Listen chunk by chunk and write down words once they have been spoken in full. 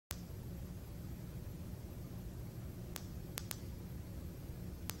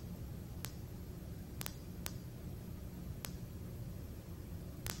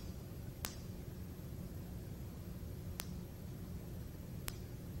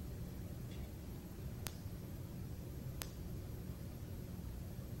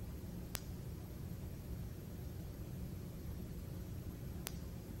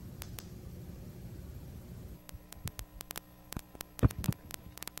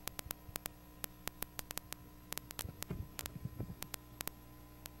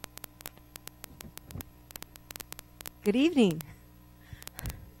Good evening.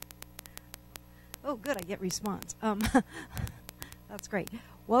 Oh, good, I get response. That's great.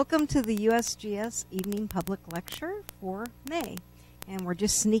 Welcome to the USGS Evening Public Lecture for May. And we're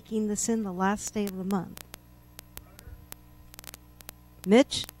just sneaking this in the last day of the month.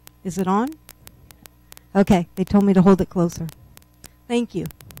 Mitch, is it on? Okay, they told me to hold it closer. Thank you.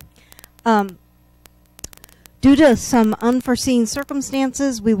 Due to some unforeseen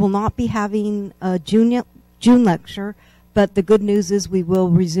circumstances, we will not be having a June lecture, but the good news is we will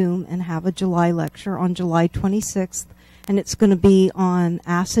resume and have a July lecture on July 26th, and it's going to be on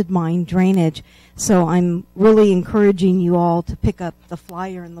acid mine drainage. So I'm really encouraging you all to pick up the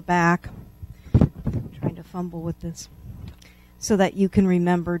flyer in the back. I'm trying to fumble with this, so that you can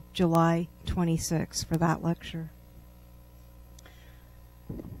remember July 26th for that lecture.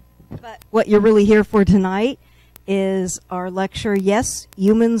 But what you're really here for tonight is our lecture, Yes,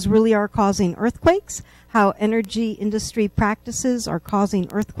 Humans Really Are Causing Earthquakes, How Energy Industry Practices Are Causing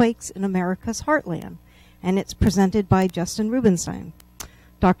Earthquakes in America's Heartland. And it's presented by Justin Rubenstein.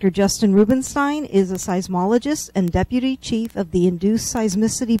 Dr. Justin Rubenstein is a seismologist and Deputy Chief of the Induced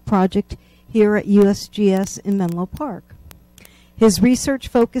Seismicity Project here at USGS in Menlo Park. His research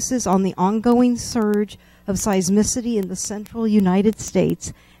focuses on the ongoing surge of seismicity in the central United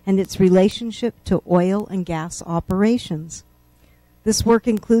States and its relationship to oil and gas operations. This work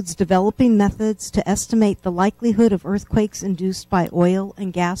includes developing methods to estimate the likelihood of earthquakes induced by oil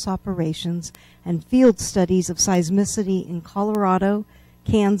and gas operations and field studies of seismicity in Colorado,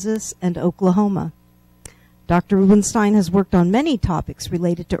 Kansas, and Oklahoma. Dr. Rubenstein has worked on many topics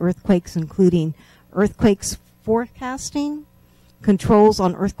related to earthquakes, including earthquakes forecasting, controls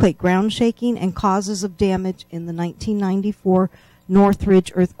on earthquake ground shaking, and causes of damage in the 1994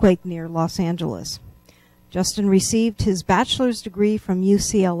 Northridge earthquake near Los Angeles. Justin received his bachelor's degree from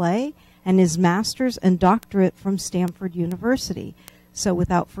UCLA and his master's and doctorate from Stanford University. So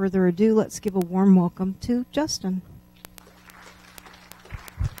without further ado, let's give a warm welcome to Justin.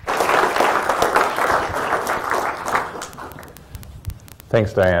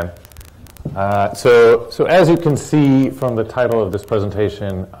 Thanks, Diane. So as you can see from the title of this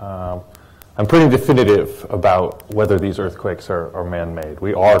presentation, I'm pretty definitive about whether these earthquakes are man-made.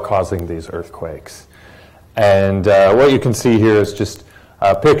 We are causing these earthquakes. And what you can see here is just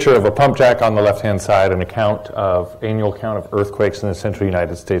a picture of a pump jack on the left-hand side, an annual count of earthquakes in the central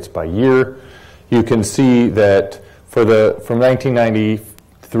United States by year. You can see that from 1990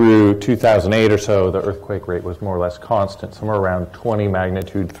 through 2008 or so, the earthquake rate was more or less constant, somewhere around 20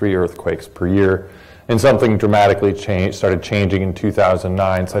 magnitude 3 earthquakes per year. And something dramatically started changing in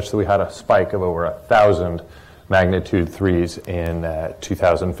 2009, such that we had a spike of over 1,000 magnitude 3s in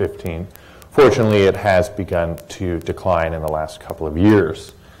 2015. Fortunately, it has begun to decline in the last couple of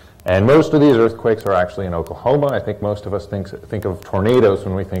years. And most of these earthquakes are actually in Oklahoma. I think most of us think of tornadoes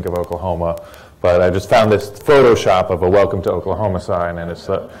when we think of Oklahoma. But I just found this Photoshop of a Welcome to Oklahoma sign, and it's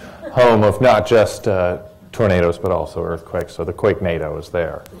the home of not just tornadoes, but also earthquakes. So the Quake-nado is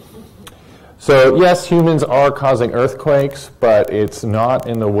there. So yes, humans are causing earthquakes, but it's not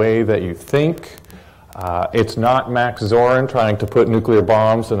in the way that you think. It's not Max Zorin trying to put nuclear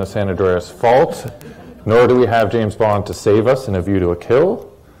bombs in the San Andreas Fault, nor do we have James Bond to save us in A View to a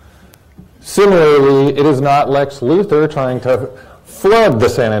Kill. Similarly, it is not Lex Luthor trying to flood the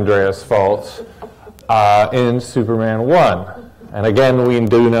San Andreas Fault in Superman 1. And again, we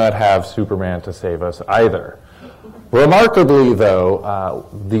do not have Superman to save us either. Remarkably, though,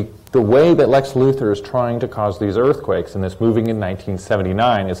 the way that Lex Luthor is trying to cause these earthquakes, and this moving in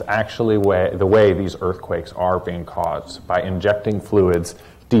 1979, is actually the way these earthquakes are being caused, by injecting fluids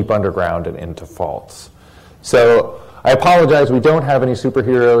deep underground and into faults. So I apologize, we don't have any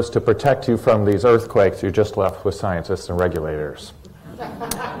superheroes to protect you from these earthquakes. You're just left with scientists and regulators.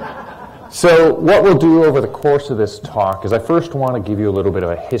 So what we'll do over the course of this talk is I first want to give you a little bit of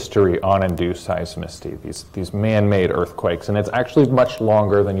a history on induced seismicity, these man-made earthquakes, and it's actually much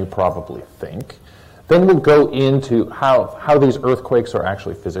longer than you probably think. Then we'll go into how these earthquakes are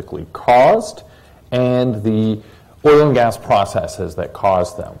actually physically caused and the oil and gas processes that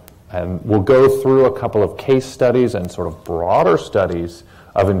cause them. And we'll go through a couple of case studies and sort of broader studies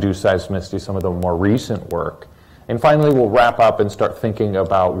of induced seismicity, some of the more recent work. And finally, we'll wrap up and start thinking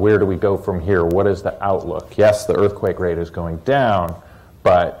about where do we go from here? What is the outlook? Yes, the earthquake rate is going down,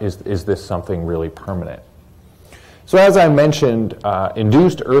 but is this something really permanent? So as I mentioned,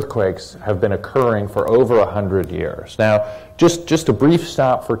 induced earthquakes have been occurring for over 100 years. Now, just a brief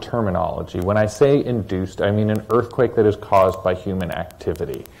stop for terminology. When I say induced, I mean an earthquake that is caused by human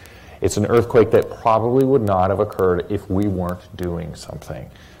activity. It's an earthquake that probably would not have occurred if we weren't doing something.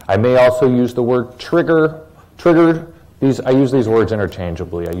 I may also use the word triggered I use these words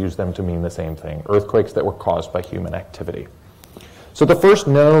interchangeably. I use them to mean the same thing, earthquakes that were caused by human activity. So the first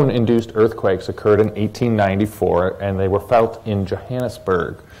known induced earthquakes occurred in 1894, and they were felt in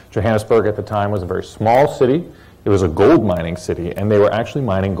Johannesburg. Johannesburg at the time was a very small city. It was a gold mining city, and they were actually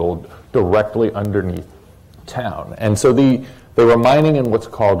mining gold directly underneath town. And so they were mining in what's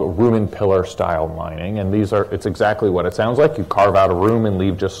called room and pillar style mining, and it's exactly what it sounds like. You carve out a room and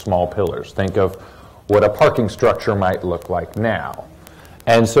leave just small pillars. Think of what a parking structure might look like now.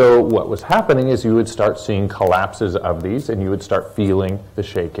 And so what was happening is you would start seeing collapses of these, and you would start feeling the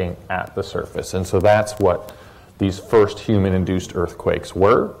shaking at the surface. And so that's what these first human-induced earthquakes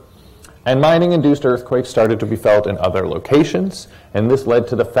were. And mining-induced earthquakes started to be felt in other locations, and this led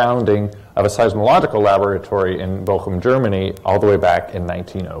to the founding of a seismological laboratory in Bochum, Germany, all the way back in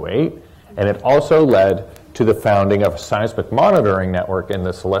 1908. And it also led to the founding of a seismic monitoring network in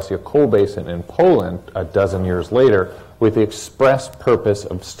the Silesia coal basin in Poland a dozen years later, with the express purpose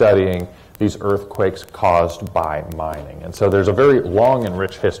of studying these earthquakes caused by mining. And so there's a very long and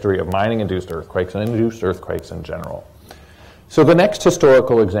rich history of mining-induced earthquakes and induced earthquakes in general. So the next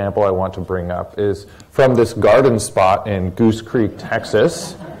historical example I want to bring up is from this garden spot in Goose Creek,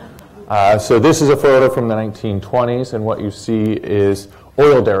 Texas. So this is a photo from the 1920s, and what you see is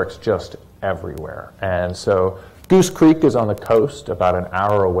oil derricks just everywhere. And so Goose Creek is on the coast, about an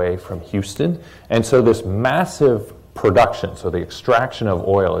hour away from Houston, and so this massive production, so the extraction of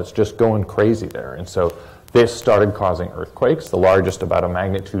oil is just going crazy there. And so this started causing earthquakes, the largest about a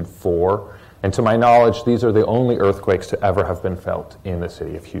magnitude 4. And to my knowledge, these are the only earthquakes to ever have been felt in the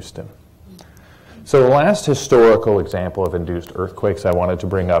city of Houston. So the last historical example of induced earthquakes I wanted to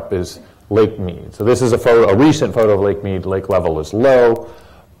bring up is Lake Mead. So this is a recent photo of Lake Mead. Lake level is low.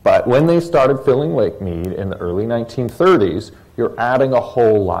 But when they started filling Lake Mead in the early 1930s, you're adding a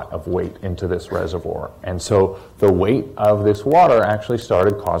whole lot of weight into this reservoir. And so the weight of this water actually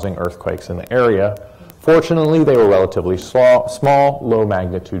started causing earthquakes in the area. Fortunately, they were relatively small, low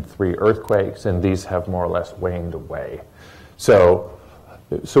magnitude 3 earthquakes, and these have more or less waned away. So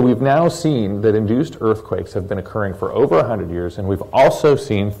we've now seen that induced earthquakes have been occurring for over 100 years, and we've also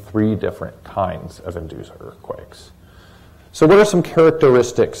seen 3 different kinds of induced earthquakes. So what are some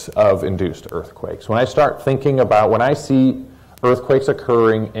characteristics of induced earthquakes? When I see earthquakes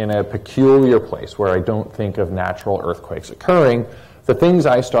occurring in a peculiar place where I don't think of natural earthquakes occurring, the things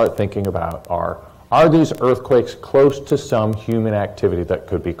I start thinking about are these earthquakes close to some human activity that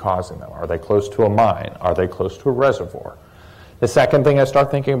could be causing them? Are they close to a mine? Are they close to a reservoir? The second thing I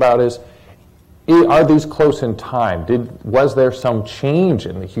start thinking about is, are these close in time? Was there some change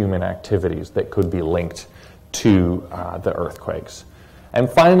in the human activities that could be linked to the earthquakes? And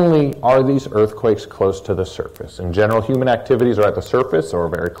finally, are these earthquakes close to the surface? In general, human activities are at the surface or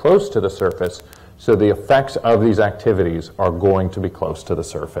very close to the surface, so the effects of these activities are going to be close to the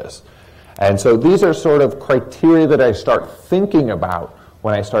surface. And so these are sort of criteria that I start thinking about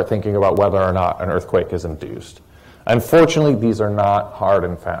when I start thinking about whether or not an earthquake is induced. Unfortunately, these are not hard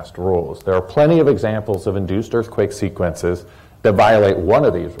and fast rules. There are plenty of examples of induced earthquake sequences that violate one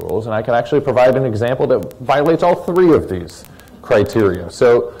of these rules, and I can actually provide an example that violates all 3 of these criteria.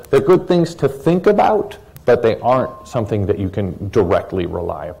 So they're good things to think about, but they aren't something that you can directly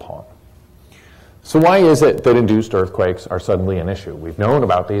rely upon. So why is it that induced earthquakes are suddenly an issue? We've known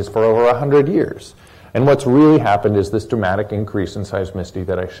about these for over 100 years. And what's really happened is this dramatic increase in seismicity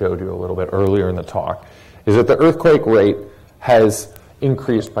that I showed you a little bit earlier in the talk, is that the earthquake rate has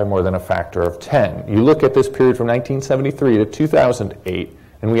increased by more than a factor of 10. You look at this period from 1973 to 2008,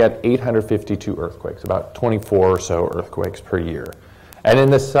 and we had 852 earthquakes, about 24 or so earthquakes per year. And in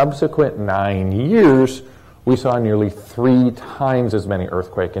the subsequent 9 years, we saw nearly 3 times as many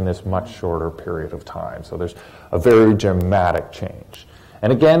earthquakes in this much shorter period of time. So there's a very dramatic change.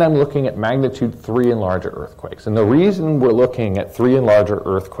 And again, I'm looking at magnitude 3 and larger earthquakes. And the reason we're looking at 3 and larger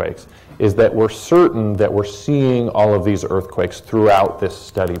earthquakes is that we're certain that we're seeing all of these earthquakes throughout this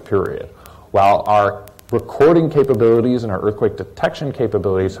study period. While our recording capabilities and our earthquake detection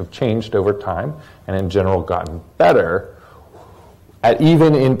capabilities have changed over time and in general gotten better,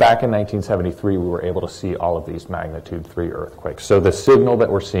 even back in 1973, we were able to see all of these magnitude 3 earthquakes. So the signal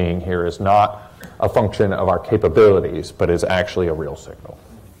that we're seeing here is not a function of our capabilities, but is actually a real signal.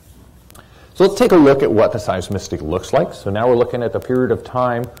 So let's take a look at what the seismicity looks like. So now we're looking at the period of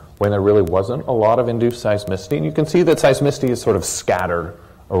time when there really wasn't a lot of induced seismicity. And you can see that seismicity is sort of scattered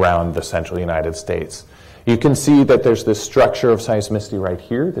around the central United States. You can see that there's this structure of seismicity right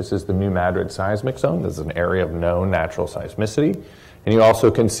here. This is the New Madrid seismic zone. This is an area of known natural seismicity. And you also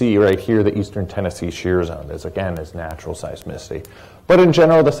can see right here the eastern Tennessee shear zone. This, again, is natural seismicity. But in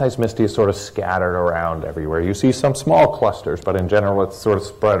general, the seismicity is sort of scattered around everywhere. You see some small clusters, but in general, it's sort of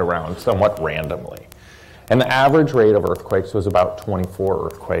spread around somewhat randomly. And the average rate of earthquakes was about 24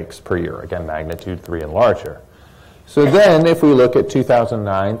 earthquakes per year, again, magnitude 3 and larger. So then, if we look at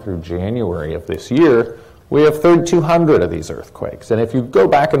 2009 through January of this year, we have 3,200 of these earthquakes. And if you go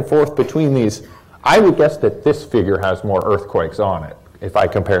back and forth between these, I would guess that this figure has more earthquakes on it if I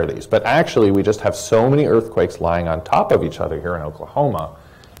compare these. But actually, we just have so many earthquakes lying on top of each other here in Oklahoma,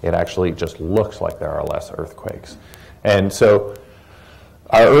 it actually just looks like there are less earthquakes. And so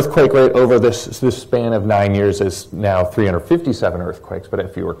our earthquake rate over this span of 9 years is now 357 earthquakes. But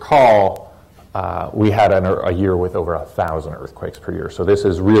if you recall, we had a year with over 1,000 earthquakes per year. So this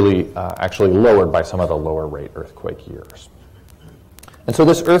is really actually lowered by some of the lower rate earthquake years. And so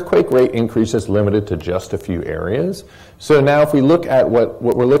this earthquake rate increase is limited to just a few areas. So now if we look at what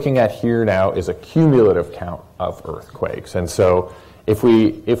we're looking at here now is a cumulative count of earthquakes. And so if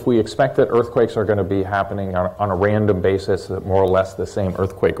we expect that earthquakes are going to be happening on a random basis at more or less the same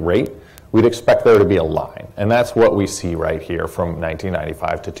earthquake rate, we'd expect there to be a line. And that's what we see right here from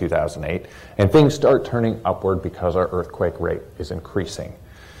 1995 to 2008. And things start turning upward because our earthquake rate is increasing.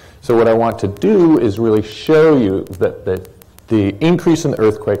 So what I want to do is really show you that the increase in the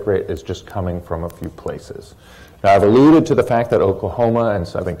earthquake rate is just coming from a few places. Now, I've alluded to the fact that Oklahoma and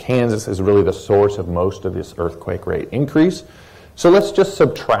southern Kansas is really the source of most of this earthquake rate increase. So let's just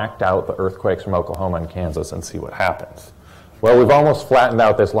subtract out the earthquakes from Oklahoma and Kansas and see what happens. Well, we've almost flattened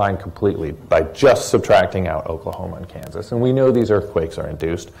out this line completely by just subtracting out Oklahoma and Kansas. And we know these earthquakes are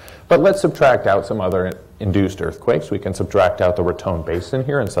induced. But let's subtract out some other induced earthquakes. We can subtract out the Raton Basin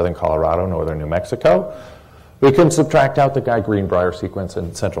here in southern Colorado, northern New Mexico. We can subtract out the Guy-Greenbrier sequence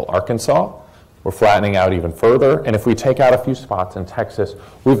in central Arkansas. We're flattening out even further. And if we take out a few spots in Texas,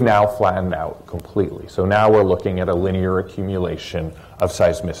 we've now flattened out completely. So now we're looking at a linear accumulation of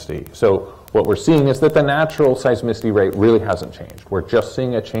seismicity. So what we're seeing is that the natural seismicity rate really hasn't changed. We're just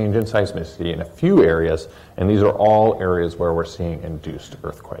seeing a change in seismicity in a few areas, and these are all areas where we're seeing induced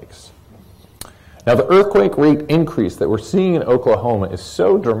earthquakes. Now, the earthquake rate increase that we're seeing in Oklahoma is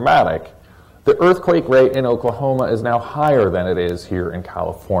so dramatic. The earthquake rate in Oklahoma is now higher than it is here in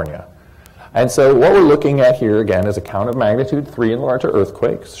California. And so what we're looking at here, again, is a count of magnitude 3 and larger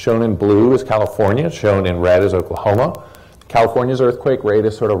earthquakes. Shown in blue is California, shown in red is Oklahoma. California's earthquake rate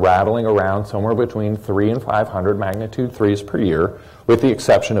is sort of rattling around somewhere between 3 and 500 magnitude 3s per year, with the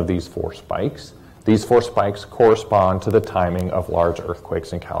exception of these 4 spikes. These 4 spikes correspond to the timing of large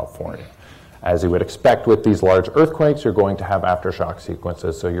earthquakes in California. As you would expect with these large earthquakes, you're going to have aftershock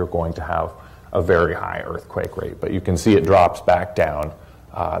sequences, so you're going to have a very high earthquake rate. But you can see it drops back down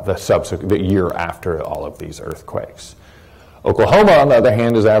the year after all of these earthquakes. Oklahoma, on the other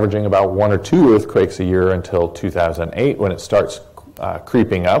hand, is averaging about 1 or 2 earthquakes a year until 2008 when it starts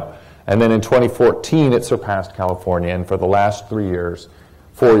creeping up. And then in 2014, it surpassed California. And for the last 4 years,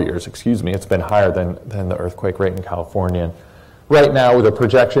 it's been higher than the earthquake rate in California. And right now, the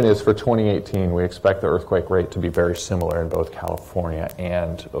projection is for 2018, we expect the earthquake rate to be very similar in both California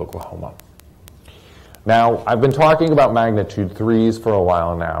and Oklahoma. Now, I've been talking about magnitude 3s for a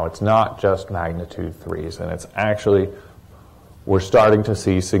while now. It's not just magnitude 3s, and it's actually, we're starting to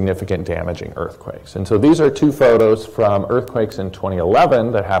see significant damaging earthquakes. And so these are 2 photos from earthquakes in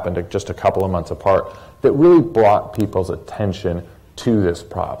 2011 that happened just a couple of months apart that really brought people's attention to this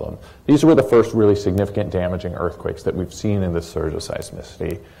problem. These were the first really significant damaging earthquakes that we've seen in this surge of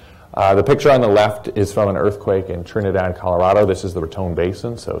seismicity. The picture on the left is from an earthquake in Trinidad, Colorado. This is the Raton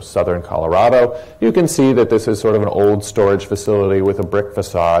Basin, so southern Colorado. You can see that this is sort of an old storage facility with a brick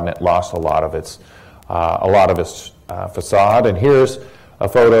facade, and it lost a lot of its facade. And here's a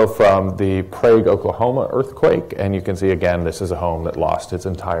photo from the Prague, Oklahoma earthquake, and you can see again this is a home that lost its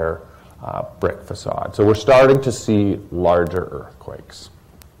entire brick facade. So we're starting to see larger earthquakes.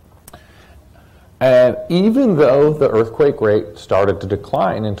 And even though the earthquake rate started to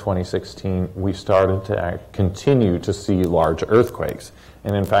decline in 2016, we started to continue to see large earthquakes.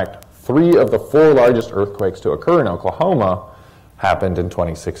 And in fact, 3 of the 4 largest earthquakes to occur in Oklahoma happened in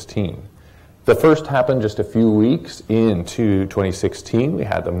 2016. The first happened just a few weeks into 2016. We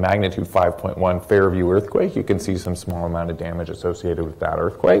had the magnitude 5.1 Fairview earthquake. You can see some small amount of damage associated with that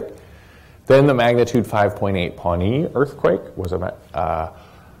earthquake. Then the magnitude 5.8 Pawnee earthquake was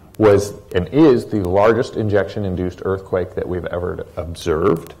and is the largest injection-induced earthquake that we've ever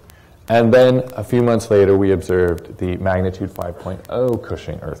observed. And then a few months later, we observed the magnitude 5.0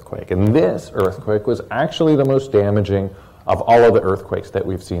 Cushing earthquake. And this earthquake was actually the most damaging of all of the earthquakes that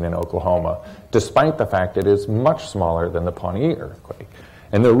we've seen in Oklahoma, despite the fact it is much smaller than the Pawnee earthquake.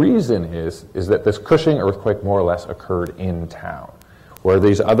 And the reason is that this Cushing earthquake more or less occurred in town, where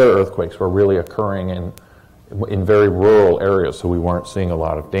these other earthquakes were really occurring in very rural areas, so we weren't seeing a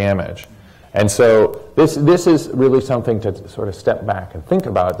lot of damage. And so this is really something to sort of step back and think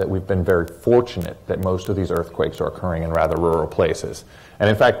about, that we've been very fortunate that most of these earthquakes are occurring in rather rural places. And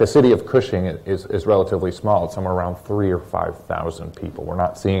in fact, the city of Cushing is relatively small. It's somewhere around 3,000 or 5,000 people. We're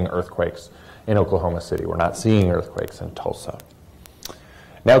not seeing earthquakes in Oklahoma City. We're not seeing earthquakes in Tulsa.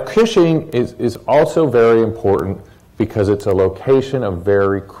 Now, Cushing is also very important because it's a location of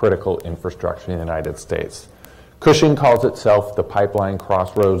very critical infrastructure in the United States. Cushing calls itself the pipeline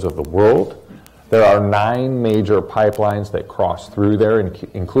crossroads of the world. There are 9 major pipelines that cross through there,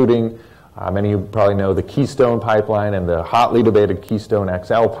 including, many of you probably know, the Keystone Pipeline and the hotly debated Keystone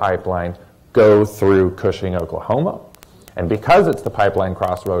XL pipeline go through Cushing, Oklahoma. And because it's the pipeline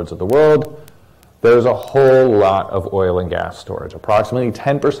crossroads of the world, there's a whole lot of oil and gas storage. Approximately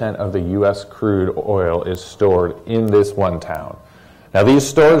 10% of the U.S. crude oil is stored in this one town. Now, these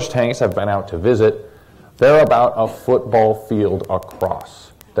storage tanks have been out to visit. They're about a football field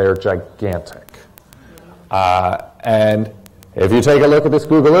across. They're gigantic. And if you take a look at this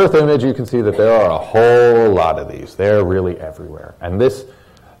Google Earth image, you can see that there are a whole lot of these. They're really everywhere. And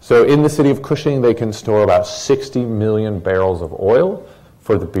so in the city of Cushing, they can store about 60 million barrels of oil.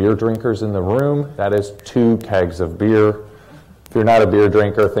 For the beer drinkers in the room, that is 2 kegs of beer. If you're not a beer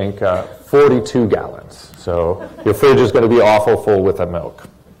drinker, think 42 gallons. So your fridge is going to be awful full with the milk.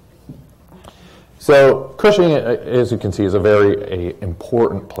 So Cushing, as you can see, is a very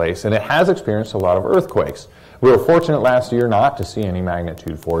important place, and it has experienced a lot of earthquakes. We were fortunate last year not to see any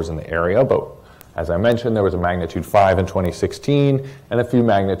magnitude 4s in the area, but as I mentioned, there was a magnitude 5 in 2016 and a few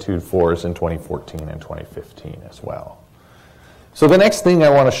magnitude 4s in 2014 and 2015 as well. So the next thing I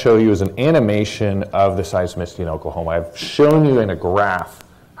want to show you is an animation of the seismicity in Oklahoma. I've shown you in a graph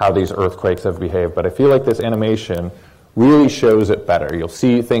how these earthquakes have behaved, but I feel like this animation really shows it better. You'll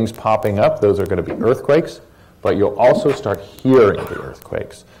see things popping up. Those are going to be earthquakes, but you'll also start hearing the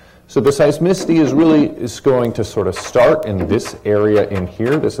earthquakes. So the seismicity is going to sort of start in this area in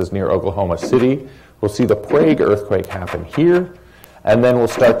here. This is near Oklahoma City. We'll see the Prague earthquake happen here, and then we'll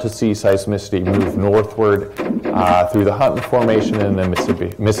start to see seismicity move northward through the Hutton Formation and then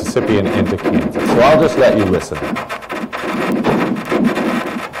Mississippi and into Kansas. So I'll just let you listen.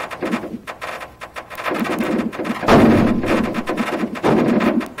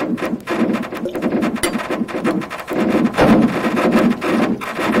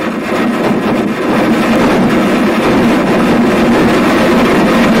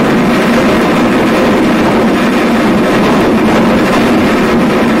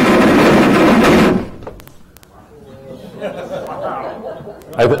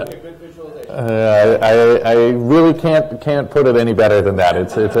 I really can't put it any better than that.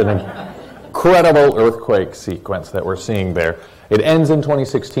 It's an incredible earthquake sequence that we're seeing there. It ends in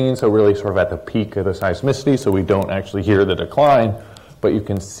 2016, so really sort of at the peak of the seismicity, so we don't actually hear the decline, but you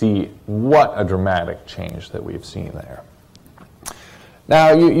can see what a dramatic change that we've seen there.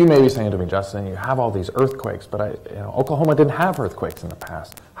 Now, you may be saying to me, Justin, you have all these earthquakes, but Oklahoma didn't have earthquakes in the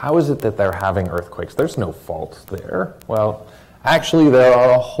past. How is it that they're having earthquakes? There's no faults there. Well, actually, there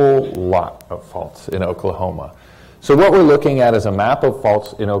are a whole lot of faults in Oklahoma. So what we're looking at is a map of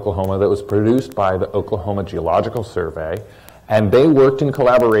faults in Oklahoma that was produced by the Oklahoma Geological Survey, and they worked in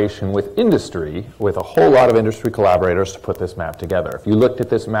collaboration with industry, with a whole lot of industry collaborators to put this map together. If you looked at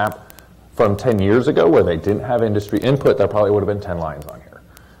this map from 10 years ago where they didn't have industry input, there probably would have been 10 lines on here.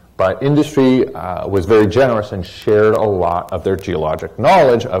 But industry was very generous and shared a lot of their geologic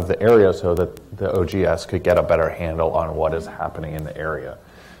knowledge of the area so that the OGS could get a better handle on what is happening in the area.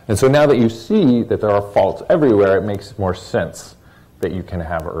 And so now that you see that there are faults everywhere, it makes more sense that you can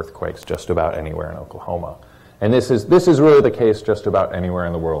have earthquakes just about anywhere in Oklahoma. And this is really the case just about anywhere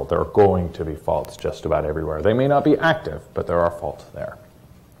in the world. There are going to be faults just about everywhere. They may not be active, but there are faults there.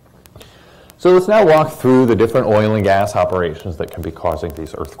 So let's now walk through the different oil and gas operations that can be causing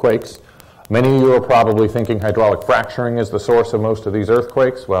these earthquakes. Many of you are probably thinking hydraulic fracturing is the source of most of these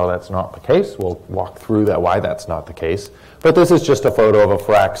earthquakes. Well, that's not the case. We'll walk through why that's not the case. But this is just a photo of a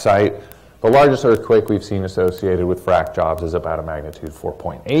frac site. The largest earthquake we've seen associated with frac jobs is about a magnitude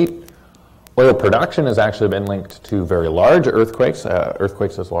 4.8. Oil production has actually been linked to very large earthquakes,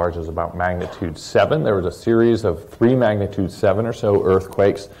 earthquakes as large as about magnitude 7. There was a series of 3 magnitude 7 or so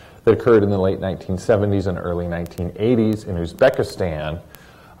earthquakes that occurred in the late 1970s and early 1980s in Uzbekistan.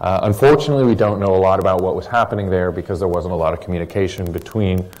 Unfortunately, we don't know a lot about what was happening there because there wasn't a lot of communication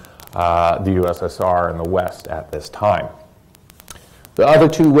between the USSR and the West at this time. The other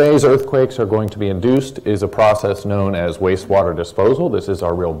two ways earthquakes are going to be induced is a process known as wastewater disposal. This is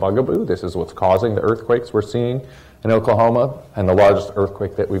our real bugaboo. This is what's causing the earthquakes we're seeing in Oklahoma, and the largest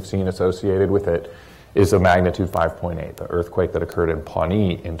earthquake that we've seen associated with it is a magnitude 5.8, the earthquake that occurred in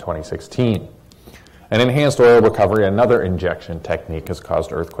Pawnee in 2016. An enhanced oil recovery, another injection technique, has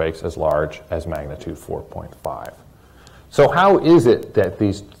caused earthquakes as large as magnitude 4.5. So how is it that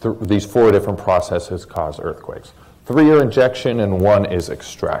these four different processes cause earthquakes? 3 are injection and 1 is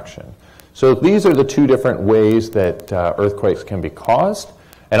extraction. So these are the two different ways that earthquakes can be caused.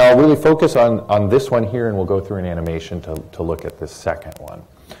 And I'll really focus on this one here, and we'll go through an animation to look at this second one.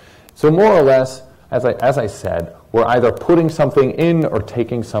 So more or less, as I said, we're either putting something in or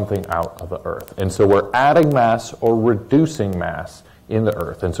taking something out of the earth. And so we're adding mass or reducing mass in the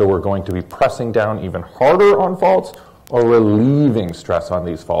earth. And so we're going to be pressing down even harder on faults or relieving stress on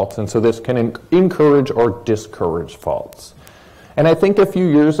these faults. And so this can encourage or discourage faults. And I think a few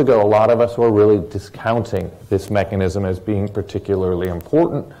years ago, a lot of us were really discounting this mechanism as being particularly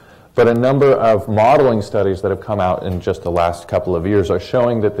important. But a number of modeling studies that have come out in just the last couple of years are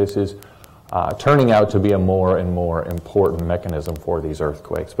showing that this is turning out to be a more and more important mechanism for these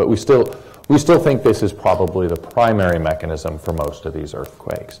earthquakes. But we still think this is probably the primary mechanism for most of these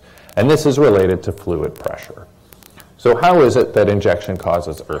earthquakes. And this is related to fluid pressure. So how is it that injection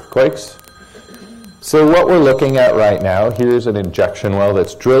causes earthquakes? So what we're looking at right now, here's an injection well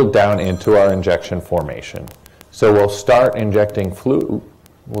that's drilled down into our injection formation. So we'll start injecting fluid,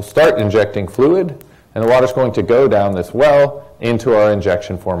 and the water's going to go down this well into our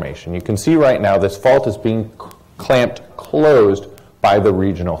injection formation. You can see right now this fault is being clamped closed by the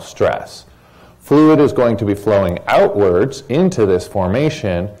regional stress. Fluid is going to be flowing outwards into this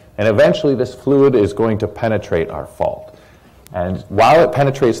formation, and eventually this fluid is going to penetrate our fault. And while it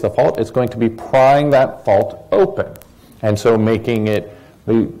penetrates the fault, it's going to be prying that fault open. And so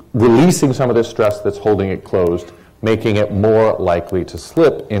releasing some of the stress that's holding it closed, making it more likely to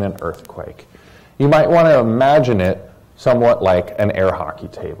slip in an earthquake. You might want to imagine it somewhat like an air hockey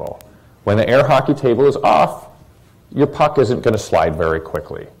table. When the air hockey table is off, your puck isn't going to slide very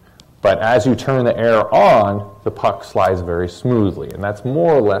quickly. But as you turn the air on, the puck slides very smoothly. And that's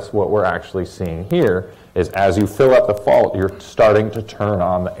more or less what we're actually seeing here, is as you fill up the fault, you're starting to turn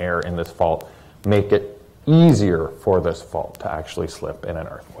on the air in this fault, make it easier for this fault to actually slip in an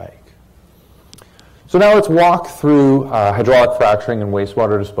earthquake. So now let's walk through hydraulic fracturing and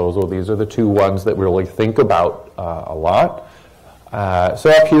wastewater disposal. These are the two ones that we really think about a lot. So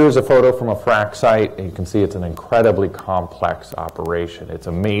up here is a photo from a frac site, and you can see it's an incredibly complex operation. It's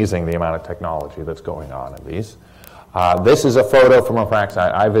amazing the amount of technology that's going on in these. This is a photo from a frac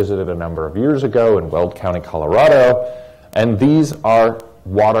site I visited a number of years ago in Weld County, Colorado, and these are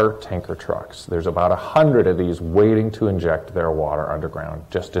water tanker trucks. There's about 100 of these waiting to inject their water underground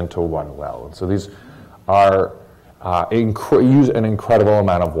just into one well. And so these are use an incredible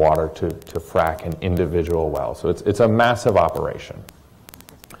amount of water to frack an individual well. So it's a massive operation.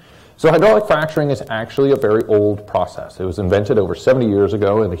 So hydraulic fracturing is actually a very old process. It was invented over 70 years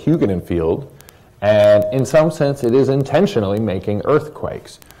ago in the Hugonon field, and in some sense it is intentionally making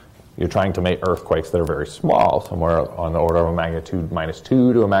earthquakes. You're trying to make earthquakes that are very small, somewhere on the order of a magnitude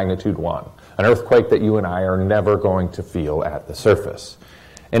 -2 to a magnitude 1. An earthquake that you and I are never going to feel at the surface.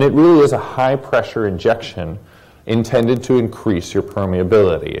 And it really is a high pressure injection intended to increase your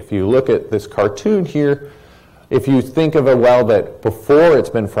permeability. If you look at this cartoon here, if you think of a well that before it's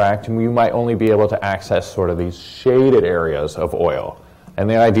been fracked, you might only be able to access sort of these shaded areas of oil. And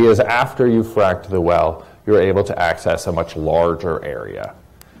the idea is after you've fracked the well, you're able to access a much larger area.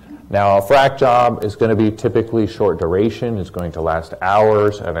 Now, a frack job is going to be typically short duration. It's going to last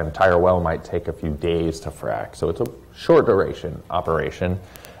hours. An entire well might take a few days to frack. So it's a short duration operation.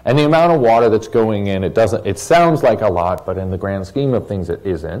 And the amount of water that's going in, it sounds like a lot, but in the grand scheme of things it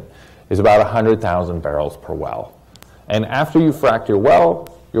isn't, is about 100,000 barrels per well. And after you frack your well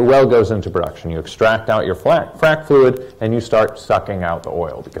goes into production. You extract out your frack fluid and you start sucking out the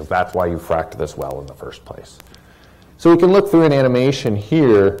oil, because that's why you fracked this well in the first place. So we can look through an animation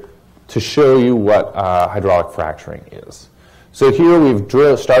here to show you what hydraulic fracturing is. So here we've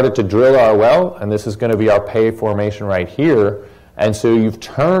started to drill our well, and this is going to be our pay formation right here. And so you've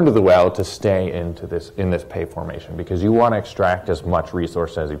turned the well to stay in this pay formation, because you want to extract as much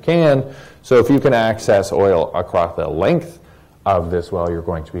resource as you can. So if you can access oil across the length of this well, you're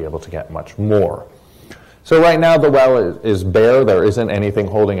going to be able to get much more. So right now the well is bare. There isn't anything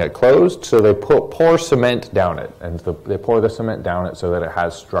holding it closed. So they pour cement down it, and they pour the cement down it so that it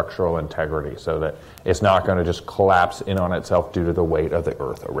has structural integrity, so that it's not going to just collapse in on itself due to the weight of the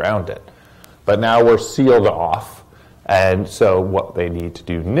earth around it. But now we're sealed off. And so what they need to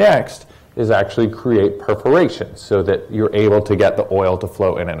do next is actually create perforations so that you're able to get the oil to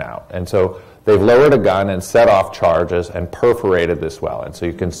flow in and out. And so they've lowered a gun and set off charges and perforated this well. And so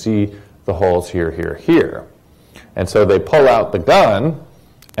you can see the holes here, here, here. And so they pull out the gun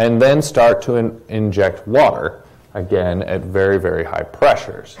and then start to inject water, again, at very, very high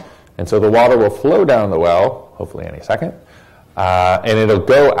pressures. And so the water will flow down the well, hopefully any second, and it'll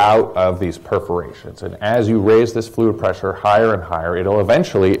go out of these perforations. And as you raise this fluid pressure higher and higher, it'll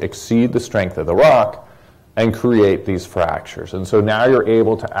eventually exceed the strength of the rock and create these fractures. And so now you're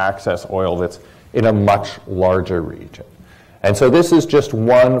able to access oil that's in a much larger region. And so this is just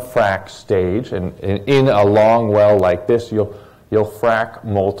one frac stage, and in a long well like this, you'll frac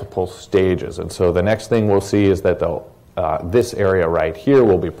multiple stages. And so the next thing we'll see is that this area right here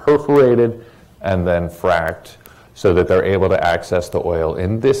will be perforated and then fracked so that they're able to access the oil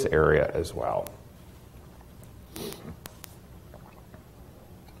in this area as well.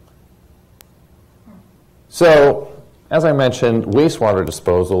 So, as I mentioned, wastewater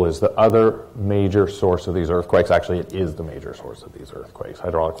disposal is the other major source of these earthquakes. Actually, it is the major source of these earthquakes.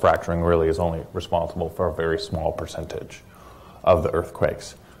 Hydraulic fracturing really is only responsible for a very small percentage of the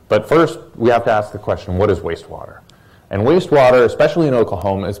earthquakes. But first, we have to ask the question, what is wastewater? And wastewater, especially in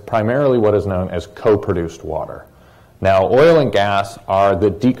Oklahoma, is primarily what is known as co-produced water. Now, oil and gas are the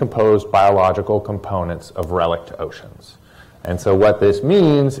decomposed biological components of relict oceans. And so what this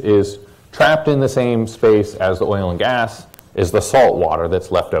means is trapped in the same space as the oil and gas is the salt water that's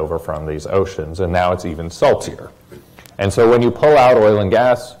left over from these oceans, and now it's even saltier. And so when you pull out oil and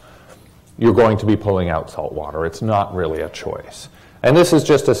gas, you're going to be pulling out salt water. It's not really a choice. And this is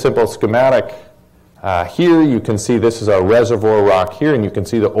just a simple schematic. Here you can see this is a reservoir rock here, and you can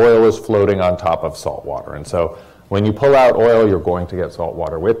see the oil is floating on top of salt water. And so when you pull out oil, you're going to get salt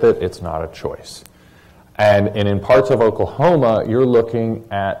water with it. It's not a choice. And in parts of Oklahoma, you're looking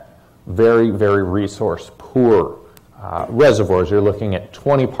at very, very resource-poor reservoirs. You're looking at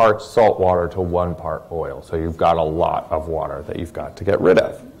 20 parts salt water to 1 part oil. So you've got a lot of water that you've got to get rid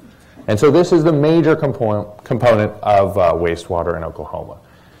of. And so this is the major component of wastewater in Oklahoma.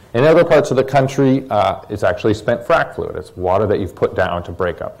 In other parts of the country, it's actually spent frac fluid. It's water that you've put down to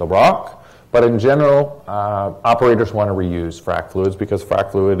break up the rock. But in general, operators want to reuse frac fluids because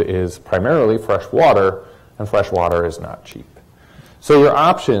frac fluid is primarily fresh water, and fresh water is not cheap. So your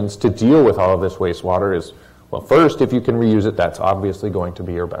options to deal with all of this wastewater is, well, first, if you can reuse it, that's obviously going to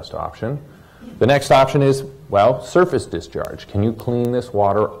be your best option. The next option is, well, surface discharge. Can you clean this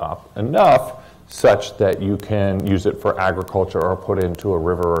water up enough such that you can use it for agriculture or put it into a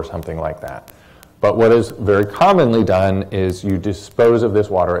river or something like that? But what is very commonly done is you dispose of this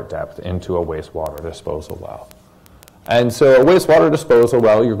water at depth into a wastewater disposal well. And so a wastewater disposal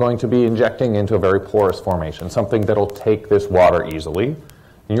well, you're going to be injecting into a very porous formation, something that'll take this water easily.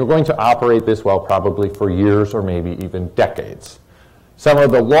 And you're going to operate this well probably for years or maybe even decades. Some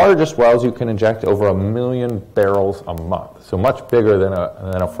of the largest wells you can inject over 1 million barrels a month, so much bigger than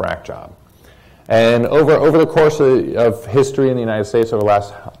a frac job. And over the course of history in the United States over the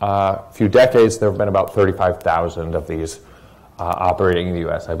last few decades, there have been about 35,000 of these operating in the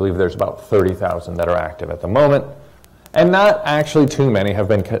U.S. I believe there's about 30,000 that are active at the moment. And not actually too many have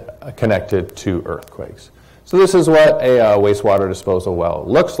been connected to earthquakes. So this is what a wastewater disposal well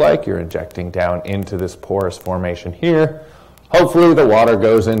looks like. You're injecting down into this porous formation here. Hopefully the water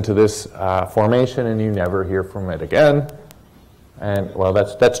goes into this formation and you never hear from it again. And, well,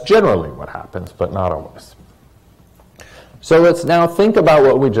 that's generally what happens, but not always. So let's now think about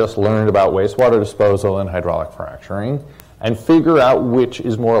what we just learned about wastewater disposal and hydraulic fracturing and figure out which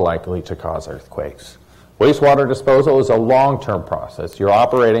is more likely to cause earthquakes. Wastewater disposal is a long-term process. You're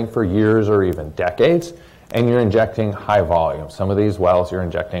operating for years or even decades, and you're injecting high volume. Some of these wells you're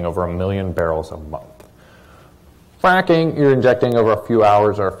injecting over 1 million barrels a month. Fracking, you're injecting over a few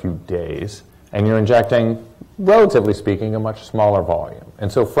hours or a few days, and you're injecting, relatively speaking, a much smaller volume.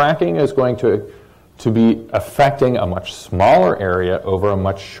 And so fracking is going to be affecting a much smaller area over a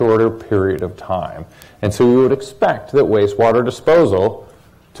much shorter period of time. And so you would expect that wastewater disposal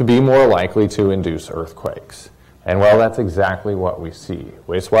to be more likely to induce earthquakes. And well, that's exactly what we see.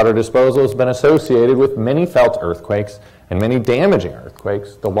 Wastewater disposal has been associated with many felt earthquakes and many damaging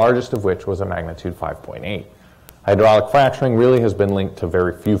earthquakes, the largest of which was a magnitude 5.8. Hydraulic fracturing really has been linked to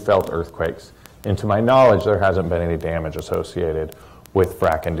very few felt earthquakes. And to my knowledge, there hasn't been any damage associated with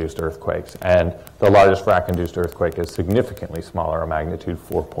frac-induced earthquakes. And the largest frac-induced earthquake is significantly smaller, a magnitude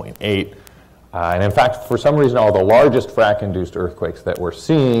 4.8. And in fact, for some reason, all the largest frac-induced earthquakes that we're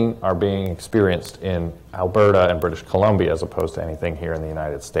seeing are being experienced in Alberta and British Columbia as opposed to anything here in the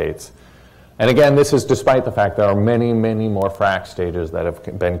United States. And again, this is despite the fact there are many, many more frac stages that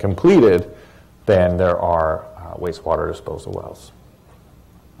have been completed than there are wastewater disposal wells.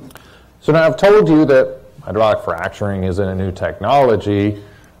 So now I've told you that hydraulic fracturing isn't a new technology.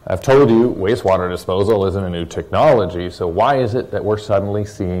 I've told you wastewater disposal isn't a new technology. So why is it that we're suddenly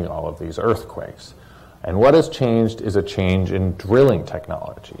seeing all of these earthquakes? And what has changed is a change in drilling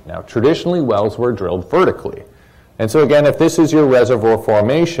technology. Now, traditionally, wells were drilled vertically. And so again, if this is your reservoir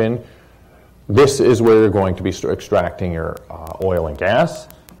formation, this is where you're going to be extracting your oil and gas.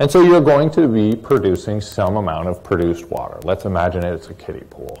 And so you're going to be producing some amount of produced water. Let's imagine it's a kiddie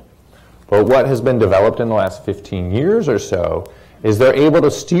pool. But what has been developed in the last 15 years or so is they're able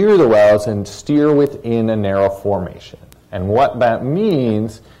to steer the wells and steer within a narrow formation. And what that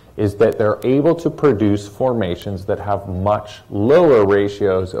means is that they're able to produce formations that have much lower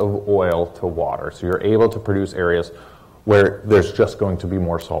ratios of oil to water. So you're able to produce areas where there's just going to be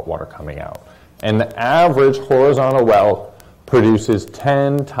more salt water coming out. And the average horizontal well produces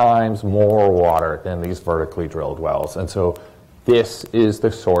 10 times more water than these vertically drilled wells. And so this is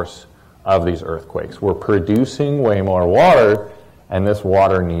the source of these earthquakes. We're producing way more water, and this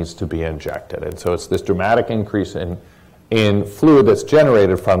water needs to be injected. And so it's this dramatic increase in fluid that's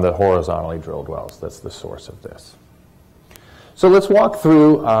generated from the horizontally drilled wells that's the source of this. So let's walk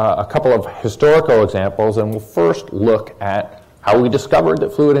through a couple of historical examples, and we'll first look at how we discovered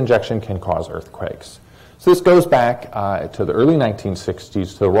that fluid injection can cause earthquakes. So this goes back to the early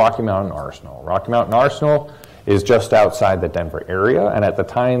 1960s to the Rocky Mountain Arsenal. Rocky Mountain Arsenal is just outside the Denver area, and at the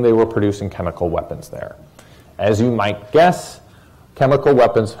time they were producing chemical weapons there. As you might guess, chemical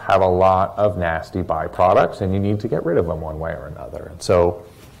weapons have a lot of nasty byproducts, and you need to get rid of them one way or another. And so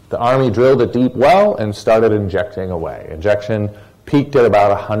the Army drilled a deep well and started injecting away. Injection peaked at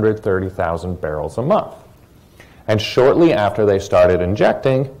about 130,000 barrels a month. And shortly after they started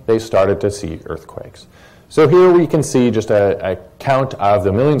injecting, they started to see earthquakes. So here we can see just a count of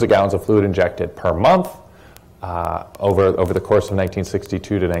the millions of gallons of fluid injected per month over the course of 1962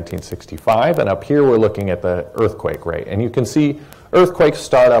 to 1965. And up here we're looking at the earthquake rate. And you can see earthquakes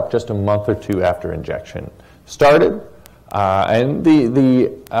start up just a month or two after injection started. And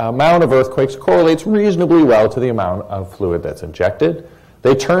the amount of earthquakes correlates reasonably well to the amount of fluid that's injected.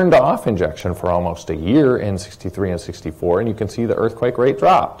 They turned off injection for almost a year in 63 and 64, and you can see the earthquake rate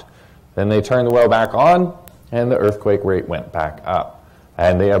dropped. Then they turned the well back on, and the earthquake rate went back up.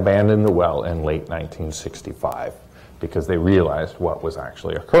 And they abandoned the well in late 1965 because they realized what was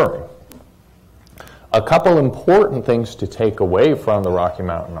actually occurring. A couple important things to take away from the Rocky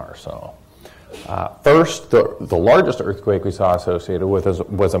Mountain Arsenal. First, the largest earthquake we saw associated with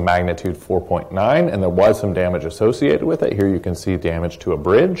was a magnitude 4.9, and there was some damage associated with it. Here you can see damage to a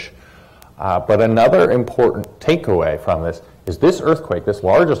bridge. But another important takeaway from this is this earthquake, this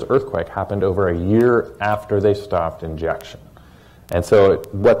largest earthquake, happened over a year after they stopped injection. And so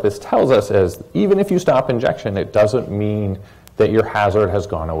what this tells us is even if you stop injection, it doesn't mean that your hazard has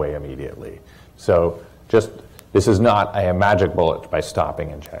gone away immediately. So this is not a magic bullet by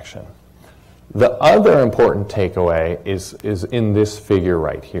stopping injection. The other important takeaway is in this figure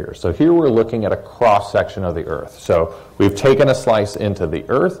right here. So here we're looking at a cross-section of the Earth. So we've taken a slice into the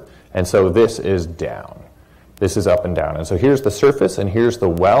Earth, and so this is down. This is up and down. And so here's the surface, and here's the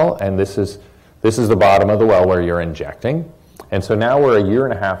well, and this is the bottom of the well where you're injecting. And so now we're a year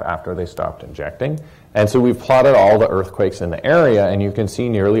and a half after they stopped injecting. And so we've plotted all the earthquakes in the area, and you can see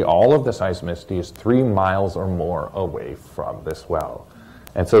nearly all of the seismicity is 3 miles or more away from this well.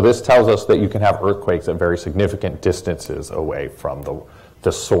 And so this tells us that you can have earthquakes at very significant distances away from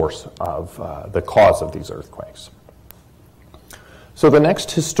the source of the cause of these earthquakes. So the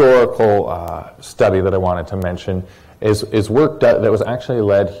next historical study that I wanted to mention is work that was actually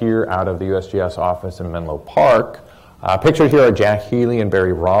led here out of the USGS office in Menlo Park. Pictured here are Jack Healy and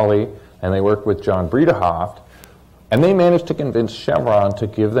Barry Raleigh, and they worked with John Bredehoft. And they managed to convince Chevron to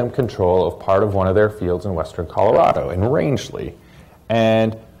give them control of part of one of their fields in western Colorado, in Rangeley.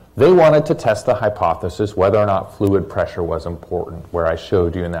 And they wanted to test the hypothesis whether or not fluid pressure was important, where I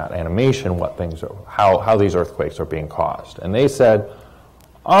showed you in that animation how these earthquakes are being caused. And they said,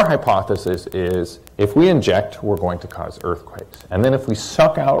 our hypothesis is if we inject, we're going to cause earthquakes. And then if we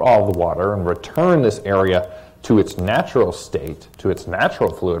suck out all the water and return this area to its natural state, to its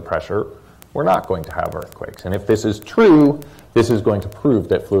natural fluid pressure, we're not going to have earthquakes. And if this is true, this is going to prove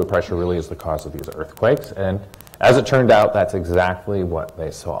that fluid pressure really is the cause of these earthquakes. And as it turned out, that's exactly what they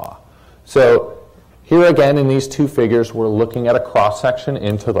saw. So here again in these two figures, we're looking at a cross-section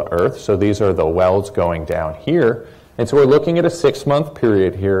into the Earth. So these are the wells going down here. And so we're looking at a 6-month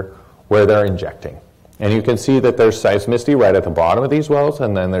period here where they're injecting. And you can see that there's seismicity right at the bottom of these wells,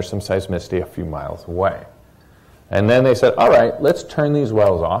 and then there's some seismicity a few miles away. And then they said, all right, let's turn these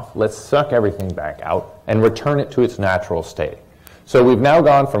wells off, let's suck everything back out, and return it to its natural state. So we've now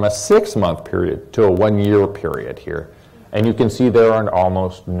gone from a 6-month period to a 1-year period here. And you can see there are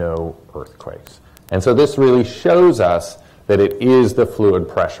almost no earthquakes. And so this really shows us that it is the fluid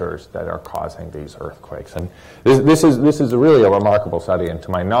pressures that are causing these earthquakes. And this is really a remarkable study, and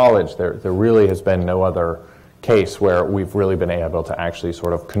to my knowledge, there really has been no other case where we've really been able to actually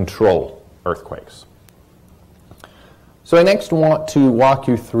sort of control earthquakes. So I next want to walk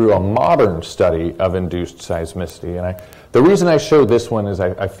you through a modern study of induced seismicity. And the reason I showed this one is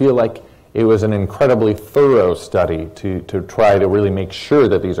I feel like it was an incredibly thorough study to try to really make sure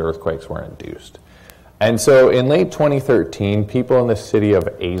that these earthquakes were induced. And so in late 2013, people in the city of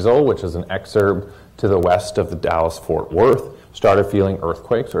Azle, which is an exurb to the west of the Dallas-Fort Worth, started feeling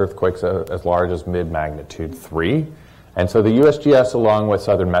earthquakes as large as mid-magnitude 3. And so the USGS, along with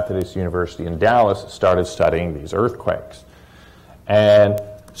Southern Methodist University in Dallas, started studying these earthquakes. And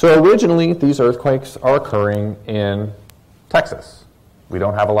so originally, these earthquakes are occurring in Texas. We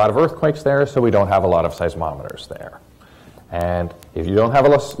don't have a lot of earthquakes there, so we don't have a lot of seismometers there. And if you don't have a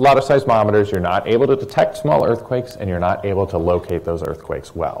lot of seismometers, you're not able to detect small earthquakes, and you're not able to locate those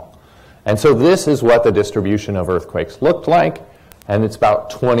earthquakes well. And so this is what the distribution of earthquakes looked like, and it's about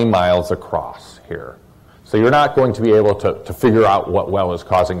 20 miles across here. So you're not going to be able to figure out what well is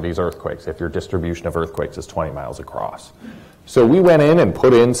causing these earthquakes if your distribution of earthquakes is 20 miles across. So we went in and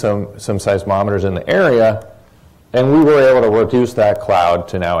put in some seismometers in the area, and we were able to reduce that cloud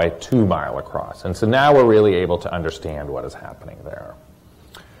to now a 2-mile across. And so now we're really able to understand what is happening there.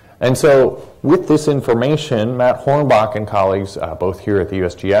 And so with this information, Matt Hornbach and colleagues, both here at the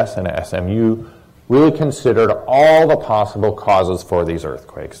USGS and at SMU, really considered all the possible causes for these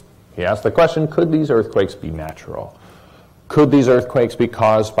earthquakes. He asked the question, could these earthquakes be natural? Could these earthquakes be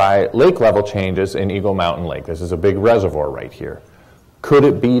caused by lake level changes in Eagle Mountain Lake? This is a big reservoir right here. Could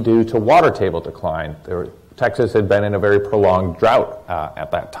it be due to water table decline? Texas had been in a very prolonged drought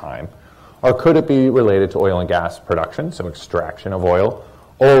at that time. Or could it be related to oil and gas production, so extraction of oil,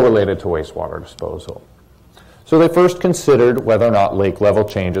 or related to wastewater disposal? So they first considered whether or not lake level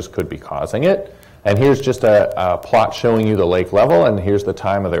changes could be causing it. And here's just a plot showing you the lake level, and here's the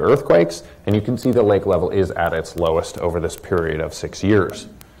time of the earthquakes. And you can see the lake level is at its lowest over this period of 6 years.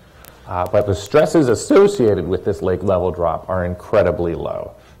 But the stresses associated with this lake level drop are incredibly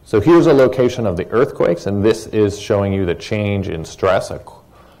low. So here's a location of the earthquakes, and this is showing you the change in stress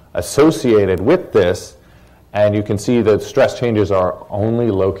associated with this. And you can see that stress changes are only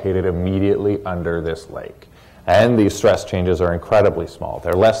located immediately under this lake. And these stress changes are incredibly small.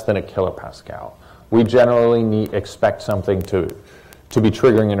 They're less than a kilopascal. We generally expect something to be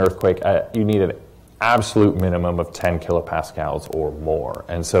triggering an earthquake. You need an absolute minimum of 10 kilopascals or more.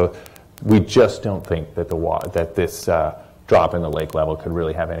 And so we just don't think that this drop in the lake level could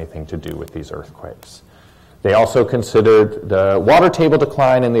really have anything to do with these earthquakes. They also considered the water table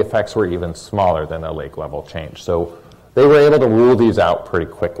decline, and the effects were even smaller than the lake level change. So they were able to rule these out pretty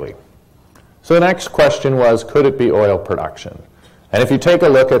quickly. So the next question was, could it be oil production? And if you take a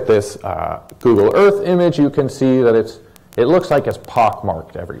look at this Google Earth image, you can see that it looks like it's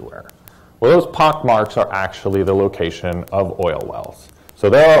pockmarked everywhere. Well, those pockmarks are actually the location of oil wells. So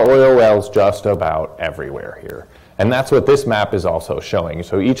there are oil wells just about everywhere here. And that's what this map is also showing.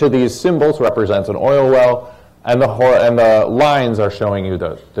 So each of these symbols represents an oil well, and the lines are showing you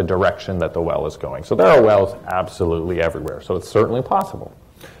the direction that the well is going. So there are wells absolutely everywhere. So it's certainly possible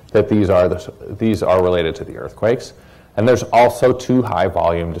that these are related to the earthquakes. And there's also 2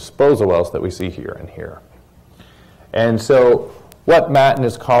 high-volume disposal wells that we see here and here. And so what Matt and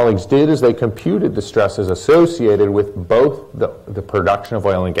his colleagues did is they computed the stresses associated with both the production of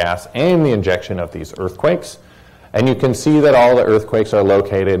oil and gas and the injection of these earthquakes. And you can see that all the earthquakes are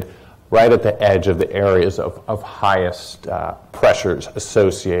located right at the edge of the areas of highest pressures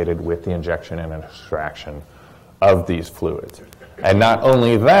associated with the injection and extraction of these fluids. And not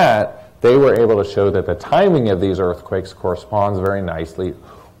only that, they were able to show that the timing of these earthquakes corresponds very nicely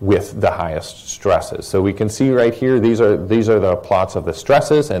with the highest stresses. So we can see right here, these are the plots of the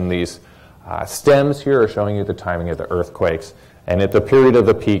stresses, and these stems here are showing you the timing of the earthquakes. And at the period of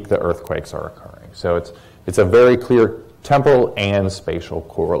the peak, the earthquakes are occurring. So it's a very clear temporal and spatial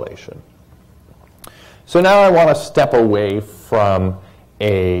correlation. So now I want to step away from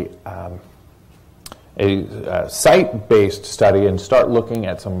a site-based study and start looking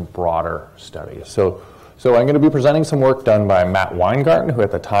at some broader studies. So I'm going to be presenting some work done by Matt Weingarten, who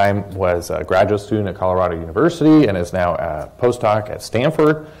at the time was a graduate student at Colorado University and is now a postdoc at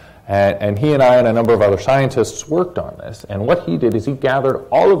Stanford. And he and I and a number of other scientists worked on this. And what he did is he gathered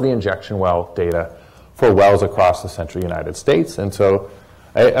all of the injection well data for wells across the central United States. And so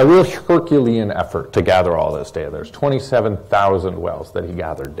a real Herculean effort to gather all this data. There's 27,000 wells that he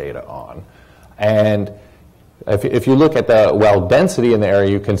gathered data on. And if you look at the well density in the area,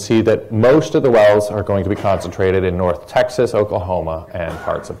 you can see that most of the wells are going to be concentrated in North Texas, Oklahoma, and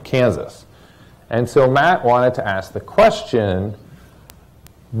parts of Kansas. And so Matt wanted to ask the question,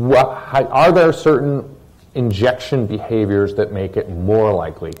 are there certain injection behaviors that make it more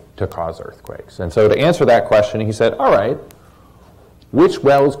likely to cause earthquakes? And so to answer that question, he said, all right, which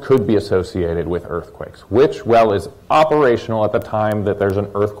wells could be associated with earthquakes? Which well is operational at the time that there's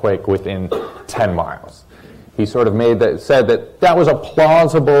an earthquake within 10 miles? He sort of said that was a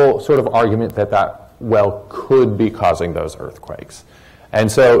plausible sort of argument that that well could be causing those earthquakes.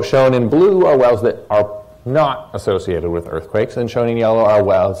 And so shown in blue are wells that are not associated with earthquakes, and shown in yellow are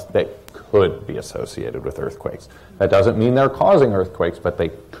wells that could be associated with earthquakes. That doesn't mean they're causing earthquakes, but they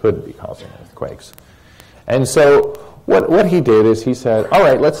could be causing earthquakes. And so what he did is he said, all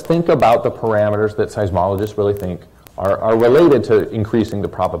right, let's think about the parameters that seismologists really think are related to increasing the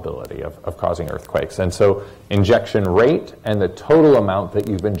probability of causing earthquakes. And so injection rate and the total amount that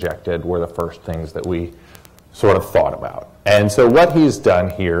you've injected were the first things that we sort of thought about. And so what he's done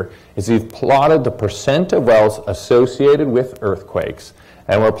here is he's plotted the percent of wells associated with earthquakes,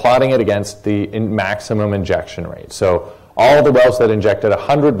 and we're plotting it against the maximum injection rate. So all the wells that injected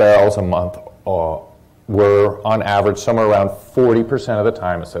 100 barrels a month were on average somewhere around 40% of the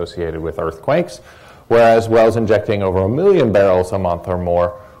time associated with earthquakes, whereas wells injecting over 1 million barrels a month or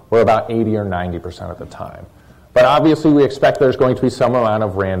more were about 80 or 90% of the time. But obviously we expect there's going to be some amount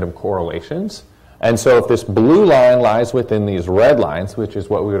of random correlations. And so if this blue line lies within these red lines, which is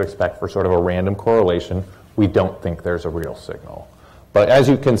what we would expect for sort of a random correlation, we don't think there's a real signal. But as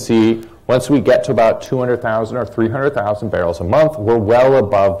you can see, once we get to about 200,000 or 300,000 barrels a month, we're well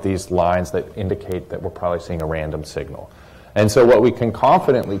above these lines that indicate that we're probably seeing a random signal. And so what we can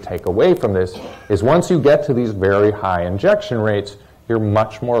confidently take away from this is once you get to these very high injection rates, you're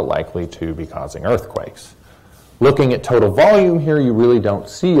much more likely to be causing earthquakes. Looking at total volume here, you really don't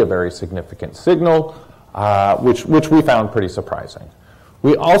see a very significant signal, which we found pretty surprising.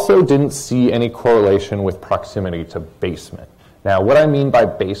 We also didn't see any correlation with proximity to basement. Now, what I mean by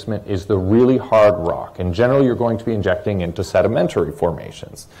basement is the really hard rock. In general, you're going to be injecting into sedimentary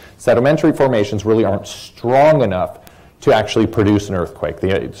formations. Sedimentary formations really aren't strong enough to actually produce an earthquake.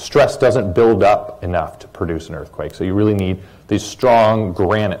 The stress doesn't build up enough to produce an earthquake. So you really need these strong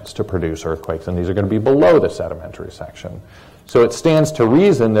granites to produce earthquakes, and these are going to be below the sedimentary section. So it stands to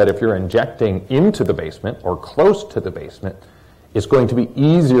reason that if you're injecting into the basement or close to the basement, it's going to be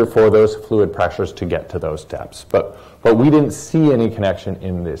easier for those fluid pressures to get to those depths. But we didn't see any connection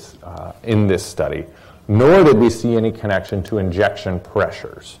in this study, nor did we see any connection to injection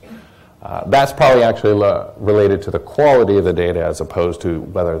pressures. That's probably actually related to the quality of the data as opposed to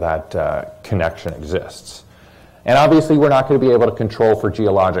whether that connection exists. And obviously, we're not going to be able to control for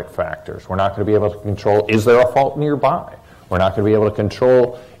geologic factors. We're not going to be able to control, is there a fault nearby? We're not going to be able to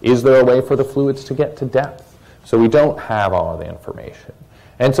control, is there a way for the fluids to get to depth? So we don't have all of the information.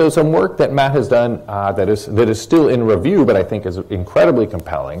 And so some work that Matt has done that is still in review, but I think is incredibly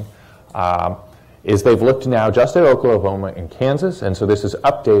compelling, is they've looked now just at Oklahoma and Kansas, and so this is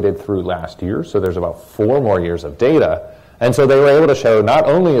updated through last year, so there's about 4 more years of data. And so they were able to show not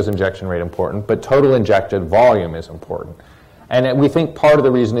only is injection rate important, but total injected volume is important. And we think part of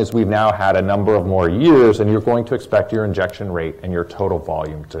the reason is we've now had a number of more years, and you're going to expect your injection rate and your total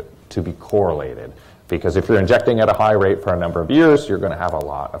volume to be correlated. Because if you're injecting at a high rate for a number of years, you're going to have a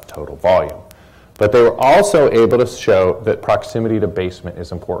lot of total volume. But they were also able to show that proximity to basement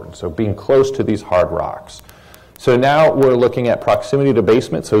is important, so being close to these hard rocks. So now we're looking at proximity to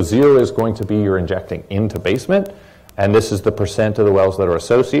basement. So 0 is going to be you're injecting into basement, and this is the percent of the wells that are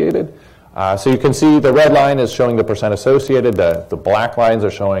associated. So you can see the red line is showing the percent associated, the black lines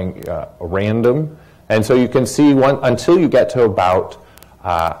are showing random. And so you can see until you get to about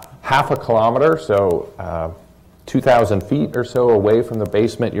half a kilometer, so 2,000 feet or so away from the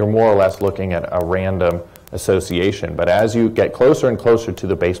basement, you're more or less looking at a random association. But as you get closer and closer to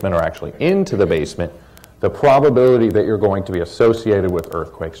the basement, or actually into the basement, the probability that you're going to be associated with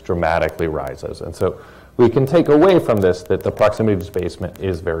earthquakes dramatically rises. And so we can take away from this that the proximity to basement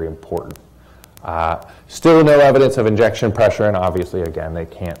is very important. Still no evidence of injection pressure, and obviously, again, they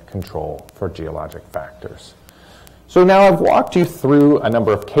can't control for geologic factors. So now I've walked you through a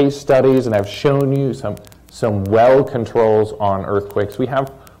number of case studies, and I've shown you some well controls on earthquakes. We have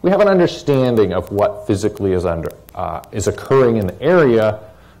an understanding of what physically is occurring in the area,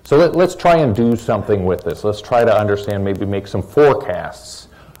 So let's try and do something with this. Let's try to understand, maybe make some forecasts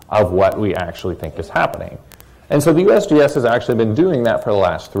of what we actually think is happening. And so the USGS has actually been doing that for the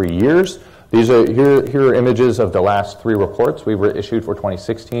last 3 years. These are, here are images of the last 3 reports we were issued for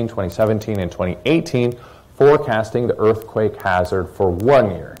 2016, 2017, and 2018, forecasting the earthquake hazard for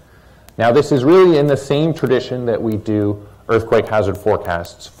 1 year. Now this is really in the same tradition that we do earthquake hazard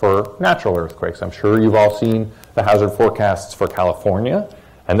forecasts for natural earthquakes. I'm sure you've all seen the hazard forecasts for California,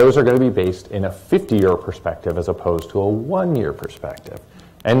 and those are going to be based in a 50-year perspective as opposed to a 1-year perspective.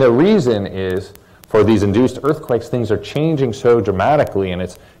 And the reason is, for these induced earthquakes, things are changing so dramatically, and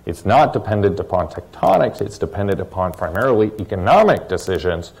it's not dependent upon tectonics, it's dependent upon primarily economic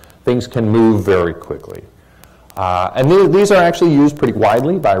decisions. Things can move very quickly. And these are actually used pretty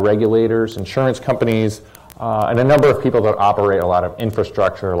widely by regulators, insurance companies, and a number of people that operate a lot of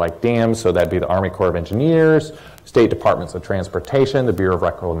infrastructure like dams, so that'd be the Army Corps of Engineers, state departments of transportation, the Bureau of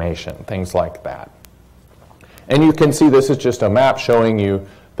Reclamation, things like that. And you can see this is just a map showing you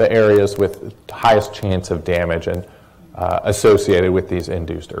the areas with highest chance of damage and associated with these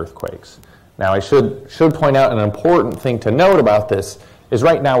induced earthquakes. Now I should point out an important thing to note about this is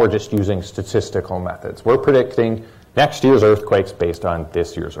right now we're just using statistical methods. We're predicting next year's earthquakes based on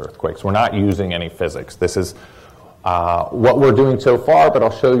this year's earthquakes. We're not using any physics. This is what we're doing so far, but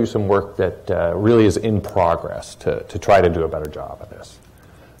I'll show you some work that really is in progress to try to do a better job of this.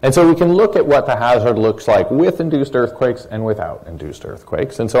 And so we can look at what the hazard looks like with induced earthquakes and without induced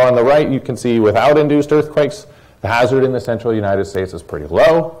earthquakes. And so on the right, you can see without induced earthquakes, the hazard in the central United States is pretty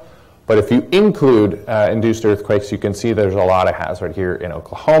low. But if you include induced earthquakes, you can see there's a lot of hazard here in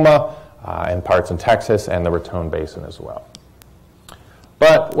Oklahoma, and parts in Texas, and the Raton Basin as well.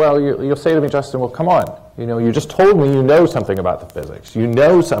 But, well, you'll say to me, Justin, well, come on. You just told me you know something about the physics. You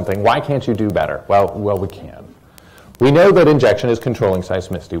know something. Why can't you do better? Well, we can. We know that injection is controlling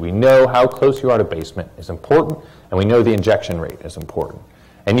seismicity. We know how close you are to basement is important, and we know the injection rate is important.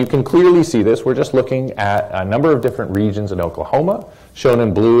 And you can clearly see this. We're just looking at a number of different regions in Oklahoma. Shown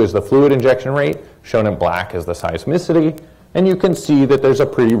in blue is the fluid injection rate. Shown in black is the seismicity. And you can see that there's a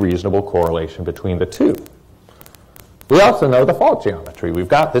pretty reasonable correlation between the two. We also know the fault geometry. We've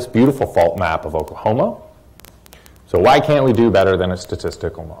got this beautiful fault map of Oklahoma. So why can't we do better than a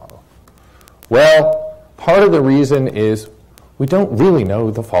statistical model? Well, part of the reason is we don't really know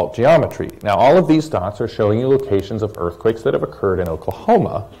the fault geometry. Now, all of these dots are showing you locations of earthquakes that have occurred in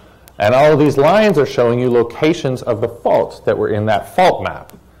Oklahoma, and all of these lines are showing you locations of the faults that were in that fault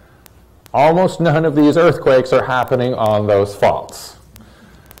map. Almost none of these earthquakes are happening on those faults.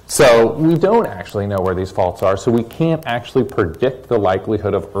 So we don't actually know where these faults are, so we can't actually predict the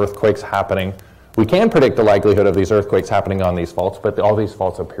likelihood of earthquakes happening. We can predict the likelihood of these earthquakes happening on these faults, but all these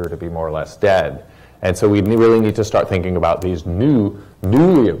faults appear to be more or less dead. And so we really need to start thinking about these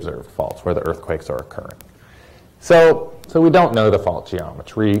newly observed faults where the earthquakes are occurring. So we don't know the fault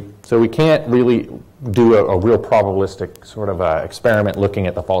geometry, so we can't really do a real probabilistic sort of experiment looking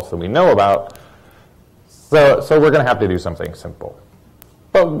at the faults that we know about. So we're going to have to do something simple.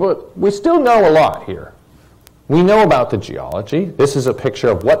 But we still know a lot here. We know about the geology. This is a picture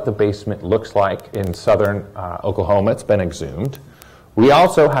of what the basement looks like in southern Oklahoma. It's been exhumed. We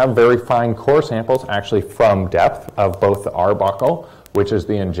also have very fine core samples, actually from depth, of both the Arbuckle, which is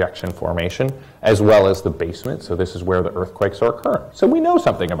the injection formation, as well as the basement. So this is where the earthquakes are occurring. So we know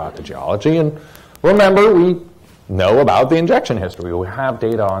something about the geology. And remember, we know about the injection history. We have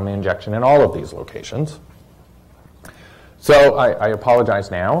data on the injection in all of these locations. So I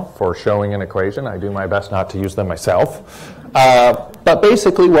apologize now for showing an equation. I do my best not to use them myself. But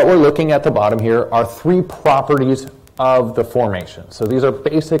basically, what we're looking at the bottom here are 3 properties of the formation. So these are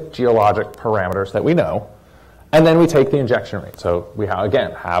basic geologic parameters that we know. And then we take the injection rate. So we,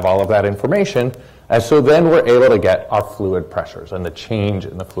 again, have all of that information. And so then we're able to get our fluid pressures and the change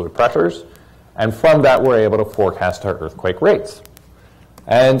in the fluid pressures. And from that, we're able to forecast our earthquake rates.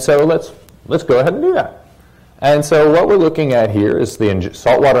 And so let's go ahead and do that. And so what we're looking at here is the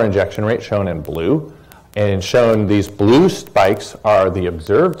saltwater injection rate shown in blue. And shown these blue spikes are the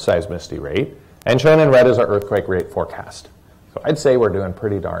observed seismicity rate. And shown in red is our earthquake rate forecast. So I'd say we're doing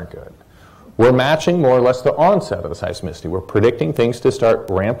pretty darn good. We're matching more or less the onset of the seismicity. We're predicting things to start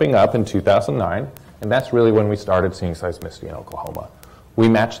ramping up in 2009, and that's really when we started seeing seismicity in Oklahoma. We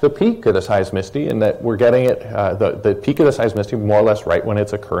match the peak of the seismicity in that we're getting it, the peak of the seismicity more or less right when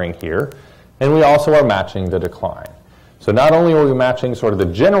it's occurring here, and we also are matching the decline. So not only are we matching sort of the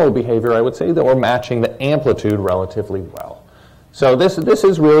general behavior, I would say that we're matching the amplitude relatively well. So this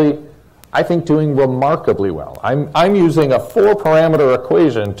is really, I think, doing remarkably well. I'm using a 4-parameter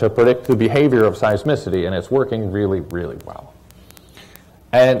equation to predict the behavior of seismicity, and it's working really, really well.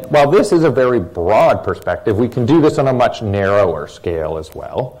 And while this is a very broad perspective, we can do this on a much narrower scale as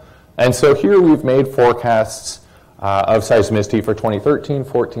well. And so here we've made forecasts of seismicity for 2013,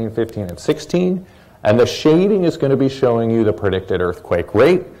 14, 15, and 16. And the shading is going to be showing you the predicted earthquake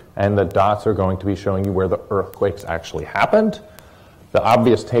rate, and the dots are going to be showing you where the earthquakes actually happened. The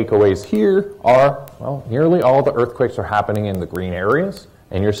obvious takeaways here are, well, nearly all the earthquakes are happening in the green areas,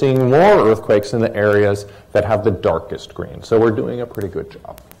 and you're seeing more earthquakes in the areas that have the darkest green. So we're doing a pretty good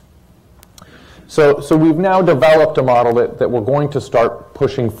job. So we've now developed a model that we're going to start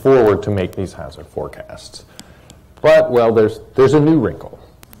pushing forward to make these hazard forecasts. But, well, there's a new wrinkle,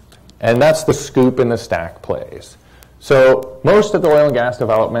 and that's the scoop and the stack plays. So most of the oil and gas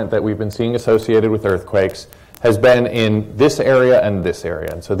development that we've been seeing associated with earthquakes has been in this area and this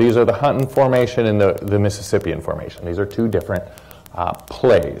area. And so these are the Hutton Formation and the Mississippian Formation. These are two different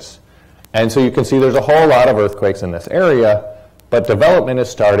plays. And so you can see there's a whole lot of earthquakes in this area, but development is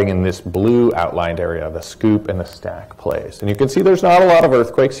starting in this blue outlined area, the scoop and the stack plays. And you can see there's not a lot of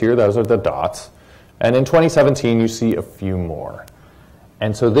earthquakes here. Those are the dots. And in 2017, you see a few more.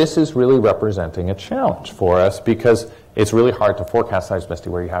 And so this is really representing a challenge for us because it's really hard to forecast seismicity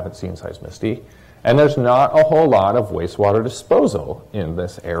where you haven't seen seismicity. And there's not a whole lot of wastewater disposal in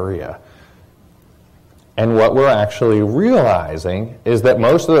this area. And what we're actually realizing is that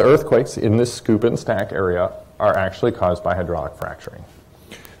most of the earthquakes in this scoop and stack area are actually caused by hydraulic fracturing.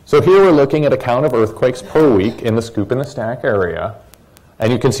 So here we're looking at a count of earthquakes per week in the scoop and the stack area.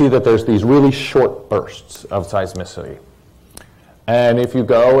 And you can see that there's these really short bursts of seismicity. And if you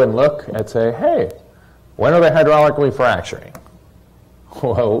go and look and say, hey, when are they hydraulically fracturing?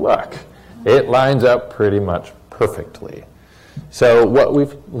 Well, look. It lines up pretty much perfectly. So what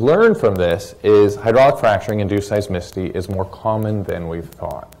we've learned from this is hydraulic fracturing-induced seismicity is more common than we've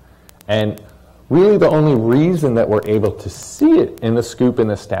thought. And really the only reason that we're able to see it in the scoop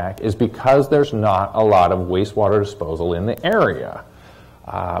and the stack is because there's not a lot of wastewater disposal in the area.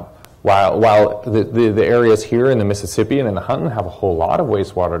 While the areas here in the Mississippian and the Hutton have a whole lot of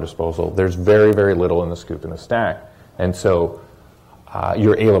wastewater disposal, there's very, very little in the scoop and the stack. And so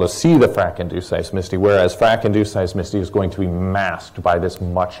you're able to see the frac-induced seismicity, whereas frac-induced seismicity is going to be masked by this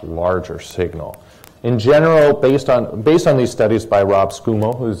much larger signal. In general, based on these studies by Rob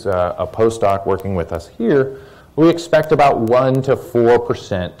Skumo, who's a postdoc working with us here, we expect about 1 to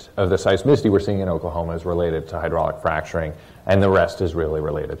 4% of the seismicity we're seeing in Oklahoma is related to hydraulic fracturing, and the rest is really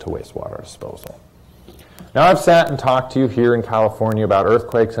related to wastewater disposal. Now, I've sat and talked to you here in California about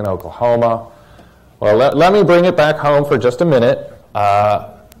earthquakes in Oklahoma. Well, let me bring it back home for just a minute.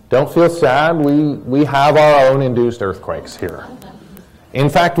 Don't feel sad. We have our own induced earthquakes here. In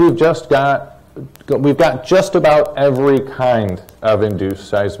fact, we've got just about every kind of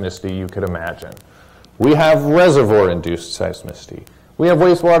induced seismicity you could imagine. We have reservoir-induced seismicity. We have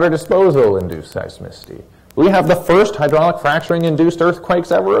wastewater disposal-induced seismicity. We have the first hydraulic fracturing-induced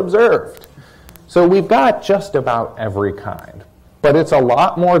earthquakes ever observed. So we've got just about every kind. But it's a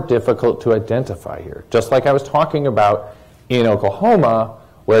lot more difficult to identify here. Just like I was talking about in Oklahoma,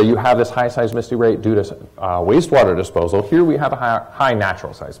 where you have this high seismicity rate due to wastewater disposal, here we have a high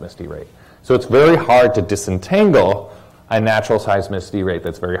natural seismicity rate. So it's very hard to disentangle a natural seismicity rate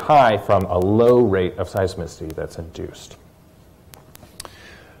that's very high from a low rate of seismicity that's induced.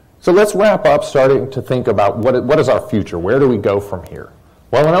 So let's wrap up starting to think about what is our future? Where do we go from here?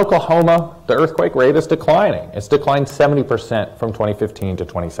 Well, in Oklahoma, the earthquake rate is declining. It's declined 70% from 2015 to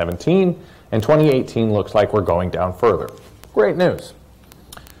 2017, and 2018 looks like we're going down further. Great news.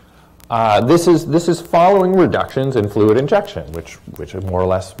 This is following reductions in fluid injection, which more or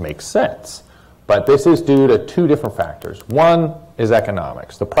less makes sense. But this is due to two different factors. One is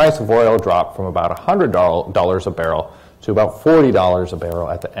economics. The price of oil dropped from about $100 a barrel to about $40 a barrel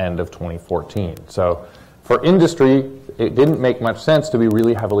at the end of 2014. So for industry, it didn't make much sense to be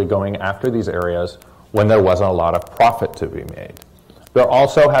really heavily going after these areas when there wasn't a lot of profit to be made. There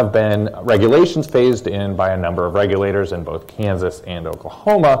also have been regulations phased in by a number of regulators in both Kansas and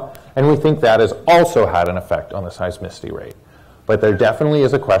Oklahoma, and we think that has also had an effect on the seismicity rate. But there definitely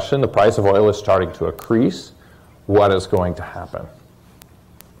is a question. The price of oil is starting to increase. What is going to happen?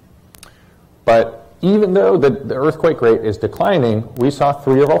 But even though the earthquake rate is declining, we saw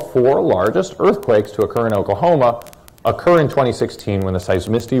 3 of our 4 largest earthquakes to occur in Oklahoma occur in 2016 when the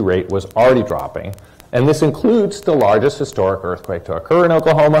seismicity rate was already dropping. And this includes the largest historic earthquake to occur in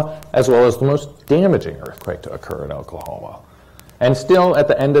Oklahoma, as well as the most damaging earthquake to occur in Oklahoma. And still, at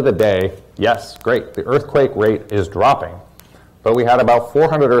the end of the day, yes, great, the earthquake rate is dropping. But we had about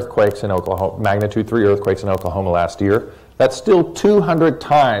 400 earthquakes in Oklahoma, magnitude 3 earthquakes in Oklahoma last year. That's still 200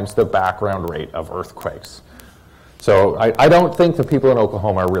 times the background rate of earthquakes. So I don't think the people in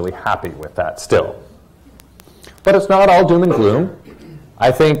Oklahoma are really happy with that still. But it's not all doom and gloom.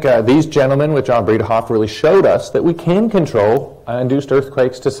 I think these gentlemen with John Bredehoft really showed us that we can control induced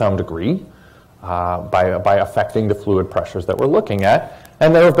earthquakes to some degree by affecting the fluid pressures that we're looking at.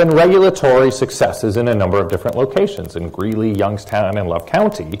 And there have been regulatory successes in a number of different locations, in Greeley, Youngstown, and Love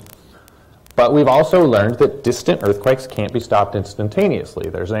County. But we've also learned that distant earthquakes can't be stopped instantaneously.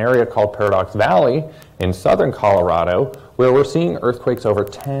 There's an area called Paradox Valley in southern Colorado where we're seeing earthquakes over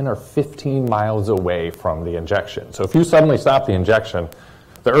 10 or 15 miles away from the injection. So if you suddenly stop the injection,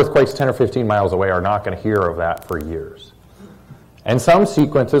 the earthquakes 10 or 15 miles away are not going to hear of that for years. And some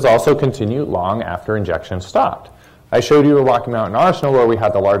sequences also continue long after injection stopped. I showed you the Rocky Mountain Arsenal where we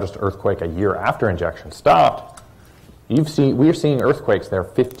had the largest earthquake a year after injection stopped. We're seeing earthquakes there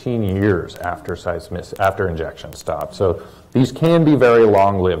 15 years after injection stopped. So these can be very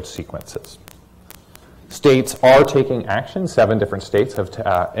long-lived sequences. States are taking action. 7 different states have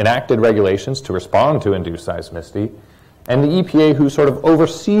enacted regulations to respond to induced seismicity. And the EPA, who sort of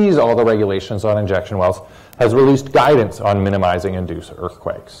oversees all the regulations on injection wells, has released guidance on minimizing induced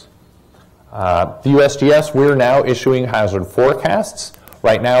earthquakes. The USGS, we're now issuing hazard forecasts,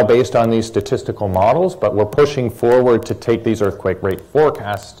 right now based on these statistical models, but we're pushing forward to take these earthquake rate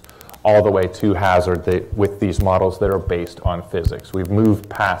forecasts all the way to hazard with these models that are based on physics. We've moved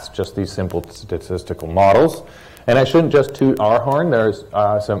past just these simple statistical models. And I shouldn't just toot our horn. There's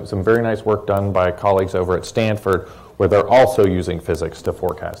some very nice work done by colleagues over at Stanford where they're also using physics to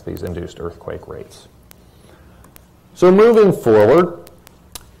forecast these induced earthquake rates. So moving forward,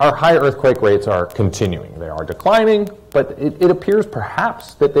 our high earthquake rates are continuing. They are declining, but it appears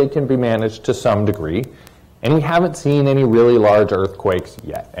perhaps that they can be managed to some degree. And we haven't seen any really large earthquakes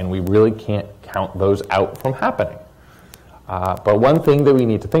yet, and we really can't count those out from happening. But one thing that we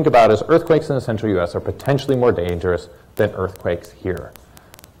need to think about is earthquakes in the central U.S. are potentially more dangerous than earthquakes here.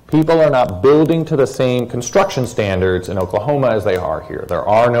 People are not building to the same construction standards in Oklahoma as they are here. There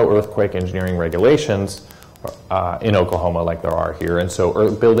are no earthquake engineering regulations in Oklahoma like there are here, and so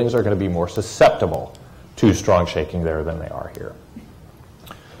buildings are going to be more susceptible to strong shaking there than they are here.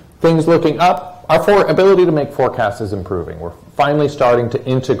 Things looking up, our ability to make forecasts is improving. We're finally starting to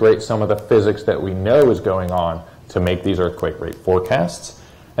integrate some of the physics that we know is going on to make these earthquake rate forecasts.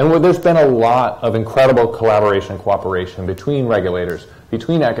 And there's been a lot of incredible collaboration and cooperation between regulators,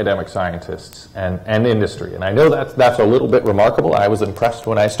 between academic scientists and industry. And I know that's a little bit remarkable. I was impressed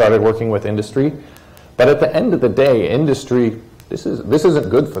when I started working with industry. But at the end of the day, industry, this isn't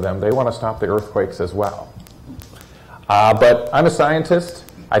good for them. They want to stop the earthquakes as well. But I'm a scientist.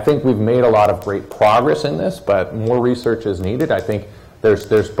 I think we've made a lot of great progress in this, but more research is needed. I think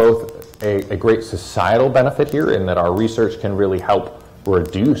there's both a great societal benefit here in that our research can really help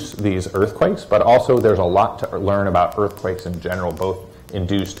reduce these earthquakes, but also there's a lot to learn about earthquakes in general, both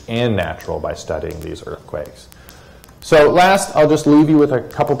induced and natural, by studying these earthquakes. So last, I'll just leave you with a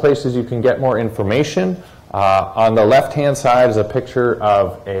couple places you can get more information. On the left-hand side is a picture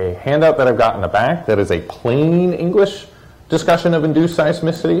of a handout that I've got in the back that is a plain English discussion of induced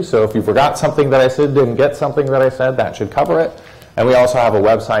seismicity. So if you forgot something that I said, didn't get something that I said, that should cover it. And we also have a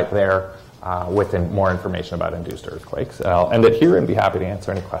website there with more information about induced earthquakes. I'll end it here and be happy to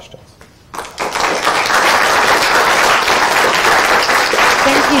answer any questions.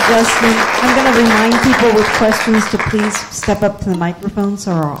 Thank you, Justin. I'm going to remind people with questions to please step up to the microphone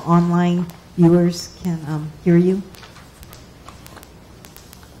so our online viewers can hear you.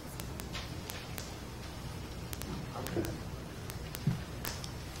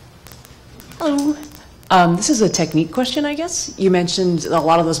 Hello. This is a technique question, I guess. You mentioned a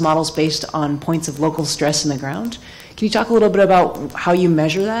lot of those models based on points of local stress in the ground. Can you talk a little bit about how you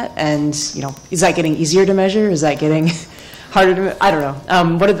measure that? And, you know, is that getting easier to measure? Is that getting harder to, I don't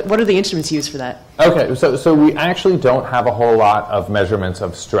know. What are the instruments used for that? Okay, so we actually don't have a whole lot of measurements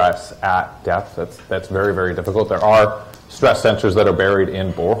of stress at depth. That's very, very difficult. There are stress sensors that are buried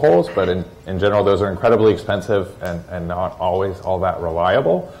in boreholes, but in general, those are incredibly expensive and not always all that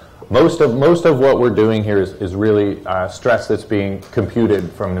reliable. Most of what we're doing here is really stress that's being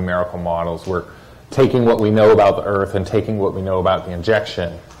computed from numerical models. We're taking what we know about the Earth and taking what we know about the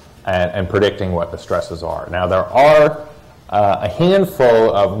injection and predicting what the stresses are. Now, there are a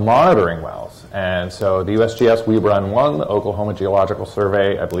handful of monitoring wells. And so the USGS, we run one. The Oklahoma Geological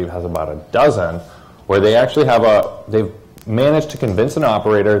Survey, I believe, has about a dozen, where they actually they've managed to convince an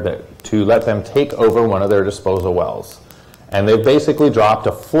operator to let them take over one of their disposal wells. And they've basically dropped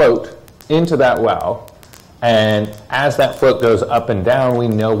a float into that well. And as that float goes up and down, we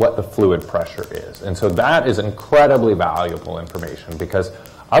know what the fluid pressure is. And so that is incredibly valuable information because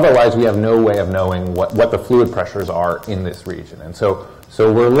Otherwise, we have no way of knowing what the fluid pressures are in this region. And so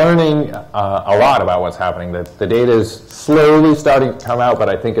we're learning a lot about what's happening. The data is slowly starting to come out, but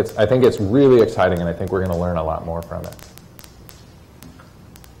I think it's really exciting, and I think we're going to learn a lot more from it.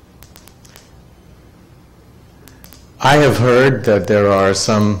 I have heard that there are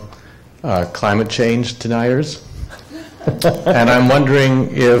some climate change deniers, and I'm wondering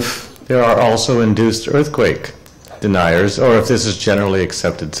if there are also induced earthquake deniers, or if this is generally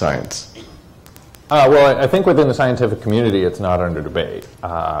accepted science. Well, I think within the scientific community, it's not under debate.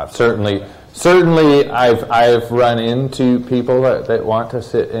 Certainly, I've run into people that want to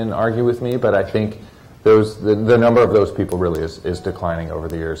sit and argue with me, but I think the number of those people really is declining over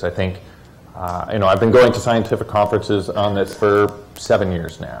the years. I think, I've been going to scientific conferences on this for 7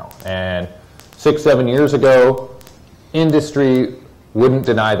 years now, and 6-7 years ago, industry wouldn't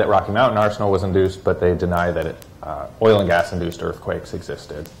deny that Rocky Mountain Arsenal was induced, but they deny that oil and gas-induced earthquakes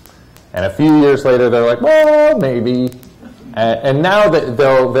existed. And a few years later, they're like, well, maybe. And now that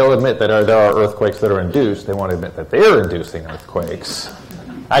they'll admit that there are earthquakes that are induced. They won't admit that they're inducing earthquakes.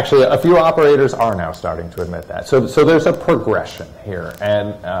 Actually, a few operators are now starting to admit that. So there's a progression here.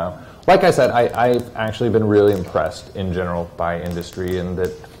 And like I said, I've actually been really impressed in general by industry, and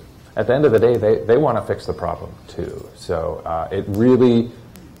that at the end of the day, they want to fix the problem too. So it really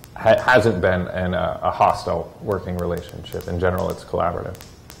hasn't been a hostile working relationship. In general, it's collaborative.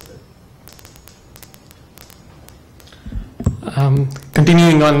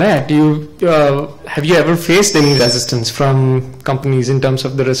 Continuing on that, have you ever faced any resistance from companies in terms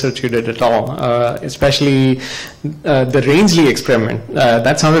of the research you did at all? Especially the Rangeley experiment.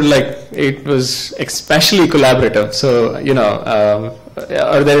 That sounded like it was especially collaborative. So,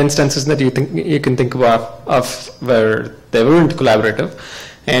 are there instances that you can think of where they weren't collaborative?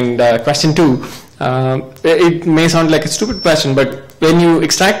 And question 2, it may sound like a stupid question, but when you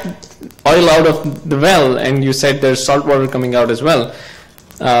extract oil out of the well and you said there's salt water coming out as well,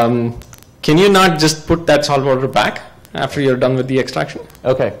 can you not just put that salt water back after you're done with the extraction?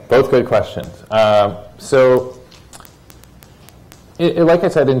 Okay, both good questions. Like I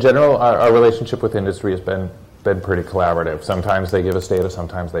said, in general, our relationship with industry has been pretty collaborative. Sometimes they give us data,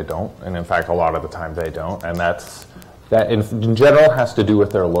 sometimes they don't, and in fact, a lot of the time they don't, and that in general has to do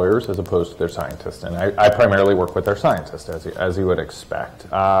with their lawyers as opposed to their scientists. And I primarily work with their scientists, as you would expect.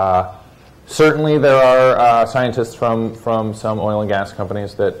 Certainly there are scientists from some oil and gas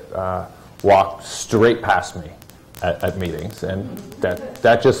companies that walk straight past me at meetings, and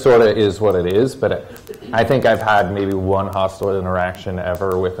that just sort of is what it is. But I think I've had maybe one hostile interaction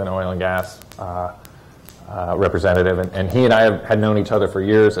ever with an oil and gas representative, and he and I had known each other for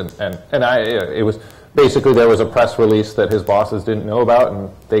years, and it was basically there was a press release that his bosses didn't know about, and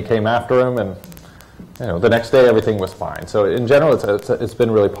they came after him, and the next day everything was fine. So in general, it's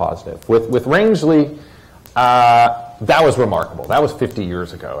been really positive. With Rangeley, that was remarkable. That was 50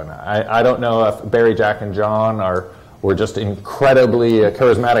 years ago, and I don't know if Barry, Jack, and John were just incredibly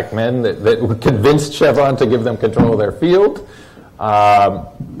charismatic men that convinced Chevron to give them control of their field,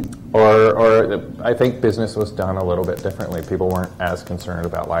 or I think business was done a little bit differently. People weren't as concerned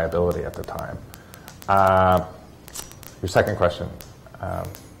about liability at the time. Your second question,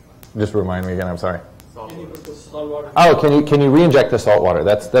 just remind me again. I'm sorry. Oh, can you re-inject the salt water?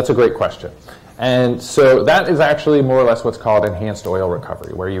 That's a great question. And so that is actually more or less what's called enhanced oil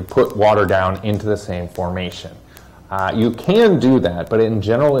recovery, where you put water down into the same formation. You can do that, but in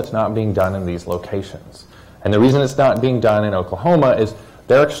general, it's not being done in these locations. And the reason it's not being done in Oklahoma is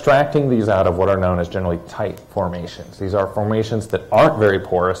they're extracting these out of what are known as generally tight formations. These are formations that aren't very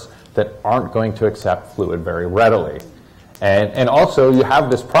porous, that aren't going to accept fluid very readily. And also, you have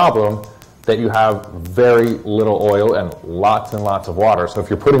this problem that you have very little oil and lots of water. So if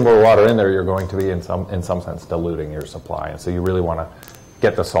you're putting more water in there, you're going to be in some sense diluting your supply. And so you really want to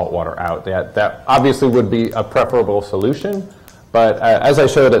get the salt water out. That obviously would be a preferable solution. But as I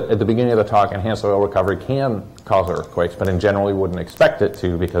showed at the beginning of the talk, enhanced oil recovery can cause earthquakes, but in general we wouldn't expect it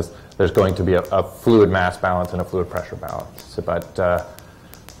to, because there's going to be a fluid mass balance and a fluid pressure balance. But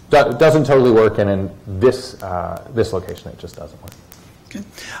that doesn't totally work, and in this location it just doesn't work. Okay.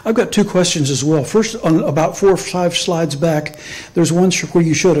 I've got two questions as well. First, on about 4 or 5 slides back, there's one where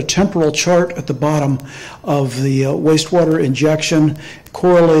you showed a temporal chart at the bottom of the wastewater injection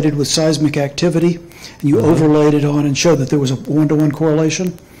correlated with seismic activity, and you overlaid it on and showed that there was a 1-to-1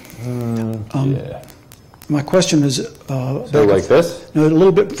 correlation. Yeah. My question is... so like this? No, a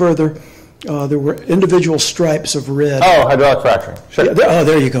little bit further. There were individual stripes of red. Oh, hydraulic fracturing. Sure. Yeah,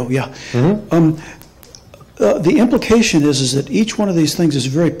 there you go, yeah. the implication is that each one of these things is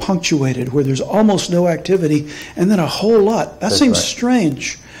very punctuated, where there's almost no activity and then a whole lot. That seems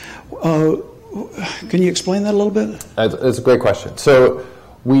strange. Can you explain that a little bit? It's a great question. So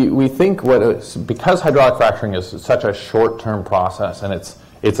we think because hydraulic fracturing is such a short-term process, and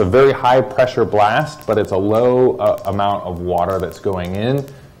it's a very high-pressure blast, but it's a low amount of water that's going in.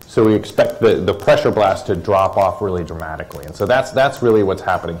 So we expect the pressure blast to drop off really dramatically. And so that's really what's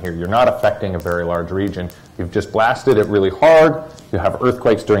happening here. You're not affecting a very large region. You've just blasted it really hard. You have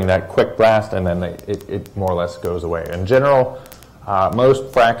earthquakes during that quick blast, and then it more or less goes away. In general, most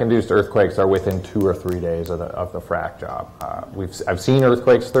frac-induced earthquakes are within 2 or 3 days of the frac job. I've seen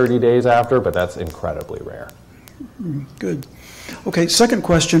earthquakes 30 days after, but that's incredibly rare. Good. Okay, second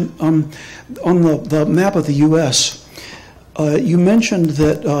question. On the map of the U.S., you mentioned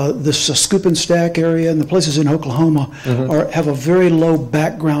that this scoop and stack area and the places in Oklahoma have a very low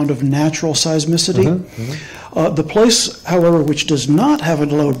background of natural seismicity. The place, however, which does not have a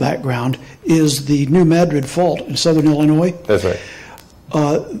low background is the New Madrid Fault in southern Illinois. That's right.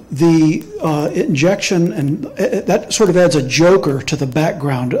 The injection, and that sort of adds a joker to the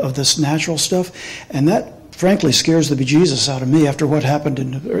background of this natural stuff, and that frankly scares the bejesus out of me after what happened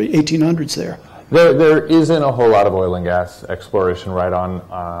in the 1800s there. There isn't a whole lot of oil and gas exploration right on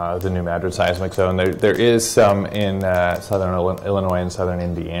the New Madrid seismic zone. There is some in southern Illinois and southern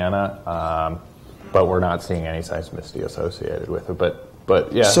Indiana, but we're not seeing any seismicity associated with it.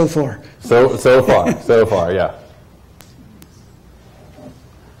 But yeah. So far. So far, yeah.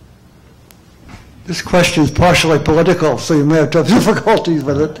 This question is partially political, so you may have difficulties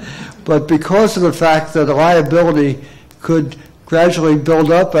with it. But because of the fact that the liability could gradually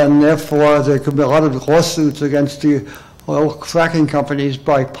build up, and therefore there could be a lot of lawsuits against the oil fracking companies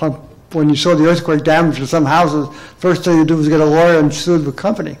when you saw the earthquake damage to some houses, first thing you do was get a lawyer and sue the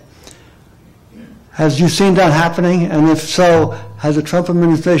company. Has you seen that happening? And if so, has the Trump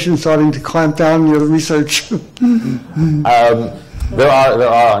administration starting to clamp down on your research? There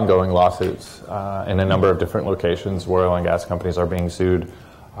are ongoing lawsuits in a number of different locations where oil and gas companies are being sued,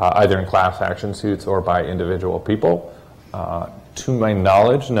 either in class action suits or by individual people. To my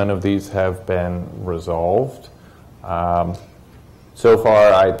knowledge, none of these have been resolved. So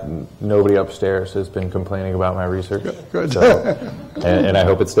far, nobody upstairs has been complaining about my research. Good. So, and I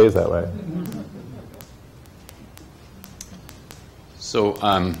hope it stays that way. So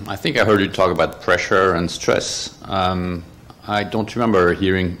I think I heard you talk about pressure and stress. I don't remember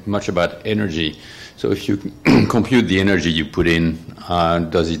hearing much about energy. So if you compute the energy you put in,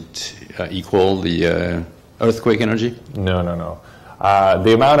 does it equal the earthquake energy? No.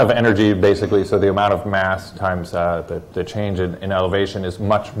 The amount of energy, basically, so the amount of mass times the change in elevation is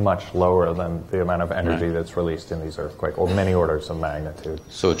much, much lower than the amount of energy that's released in these earthquakes, or many orders of magnitude.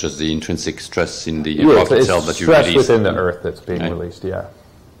 So just the intrinsic stress in the rock itself that you release. Stress within the earth that's being released, yeah.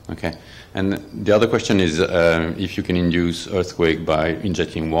 Okay. And the other question is if you can induce earthquake by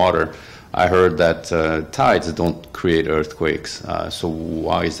injecting water. I heard that tides don't create earthquakes. So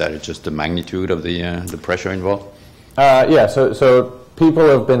why is that? It's just the magnitude of the pressure involved? Yeah, so people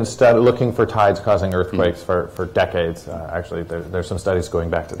have been looking for tides causing earthquakes for decades. Actually, there's some studies going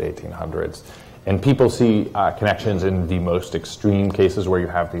back to the 1800s. And people see connections in the most extreme cases where you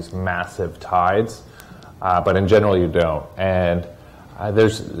have these massive tides, but in general you don't. And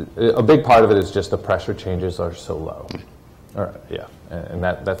there's a big part of it is just the pressure changes are so low. And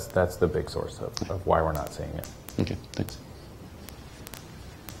that's the big source of why we're not seeing it. Okay, thanks.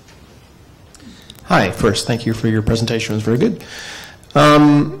 Hi, first, thank you for your presentation. It was very good.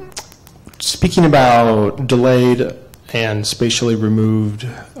 Speaking about delayed and spatially removed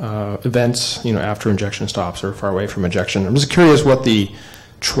events, after injection stops or far away from injection, I'm just curious what the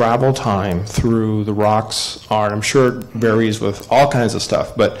travel time through the rocks are. I'm sure it varies with all kinds of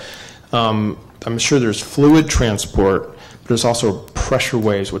stuff, but I'm sure there's fluid transport, but there's also pressure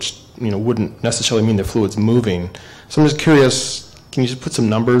waves, which wouldn't necessarily mean the fluid's moving. So I'm just curious. Can you just put some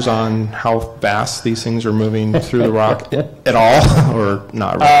numbers on how fast these things are moving through the rock at all, or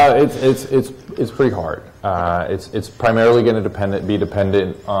not really? It's pretty hard. It's primarily going to be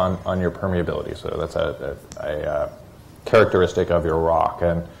dependent on your permeability. So that's a characteristic of your rock,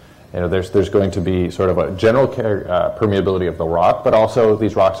 and there's going to be sort of a general permeability of the rock, but also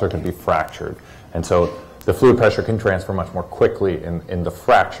these rocks are going to be fractured, and so the fluid pressure can transfer much more quickly in the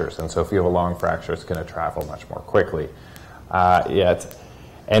fractures, and so if you have a long fracture, it's going to travel much more quickly.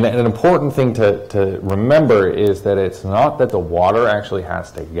 And an important thing to remember is that it's not that the water actually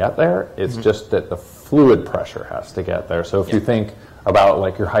has to get there, it's just that the fluid pressure has to get there. So if you think about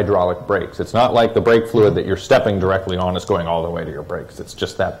like your hydraulic brakes, it's not like the brake fluid that you're stepping directly on is going all the way to your brakes. It's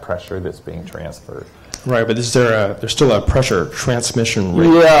just that pressure that's being transferred. Right, but is there's still a pressure transmission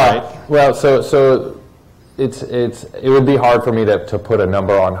rate? Yeah. Right? Well, so it would be hard for me to put a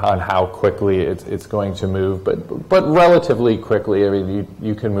number on how quickly it's going to move, but relatively quickly. I mean,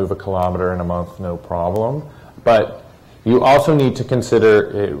 you can move a kilometer in a month, no problem. But you also need to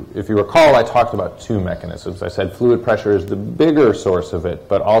consider, if you recall, I talked about two mechanisms. I said fluid pressure is the bigger source of it,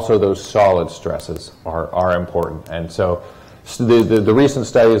 but also those solid stresses are important. And so the recent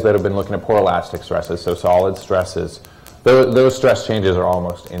studies that have been looking at pore elastic stresses, so solid stresses, those stress changes are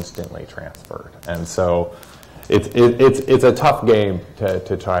almost instantly transferred. And so it's a tough game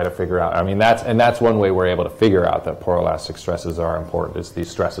to try to figure out. I mean, that's one way we're able to figure out that pore elastic stresses are important, is these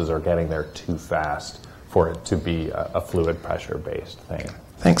stresses are getting there too fast for it to be a fluid pressure based thing.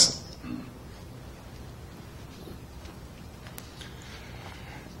 Thanks.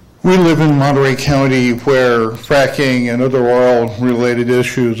 We live in Monterey County, where fracking and other oil-related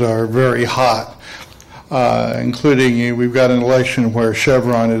issues are very hot, including we've got an election where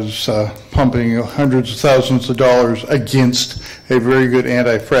Chevron is pumping hundreds of thousands of dollars against a very good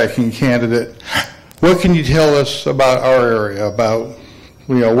anti-fracking candidate. What can you tell us about our area, about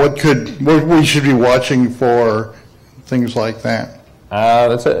what we should be watching for, things like that?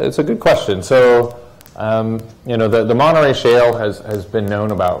 It's a good question. So, the Monterey Shale has been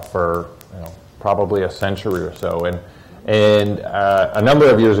known about for probably a century or so, and a number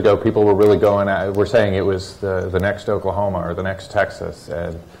of years ago, people were really were saying it was the next Oklahoma or the next Texas,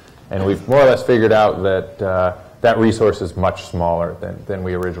 and we've more or less figured out that that resource is much smaller than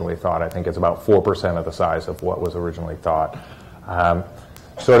we originally thought. I think it's about 4% of the size of what was originally thought.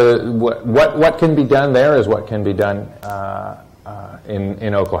 Sort of what can be done there is what can be done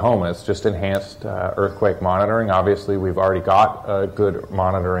in Oklahoma. It's just enhanced earthquake monitoring. Obviously, we've already got a good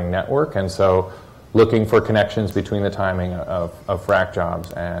monitoring network, and so looking for connections between the timing of frac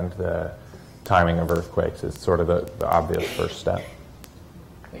jobs and the timing of earthquakes is sort of the obvious first step.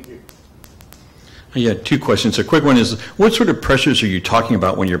 Thank you. Yeah, two questions. A quick one is, what sort of pressures are you talking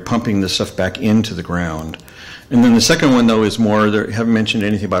about when you're pumping this stuff back into the ground? And then the second one, though, is more, you haven't mentioned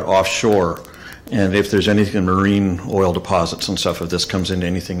anything about offshore, and if there's anything in marine oil deposits and stuff, if this comes into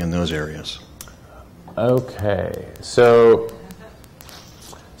anything in those areas. Okay, so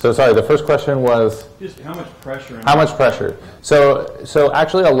sorry, the first question was? Just how much pressure? How much pressure? So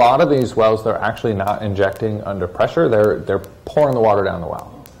actually a lot of these wells, they're actually not injecting under pressure, they're pouring the water down the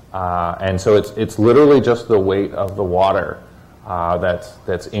well. And so it's literally just the weight of the water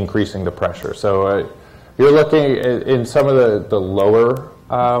that's increasing the pressure. So you're looking in some of the lower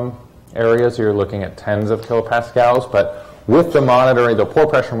areas, you're looking at tens of kilopascals, but with the monitoring, the pore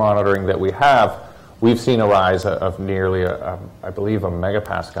pressure monitoring that we have, we've seen a rise of nearly, I believe, a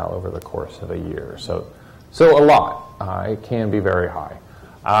megapascal over the course of a year. So a lot. It can be very high.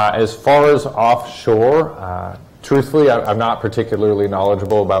 As far as offshore, truthfully, I'm not particularly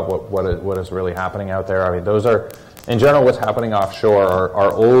knowledgeable about what is really happening out there. I mean, those are, in general, what's happening offshore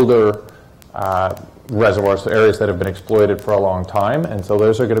are older reservoirs, areas that have been exploited for a long time, and so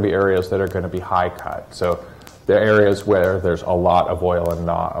those are going to be areas that are going to be high cut. So they're areas where there's a lot of oil and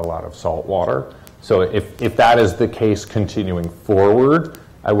not a lot of salt water. So if that is the case continuing forward,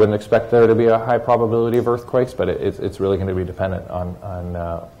 I wouldn't expect there to be a high probability of earthquakes, but it's really going to be dependent on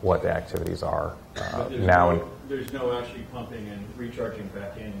what the activities are now. There's no actually pumping and recharging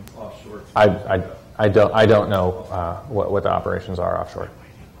back in offshore. I don't know what the operations are offshore.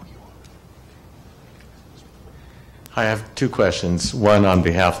 I have two questions. One on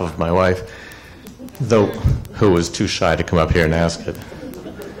behalf of my wife, who was too shy to come up here and ask it.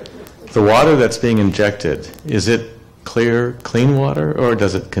 The water that's being injected, is it clear, clean water, or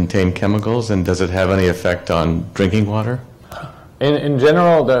does it contain chemicals, and does it have any effect on drinking water? In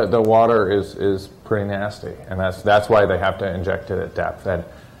general, the water is pretty nasty, and that's why they have to inject it at depth. And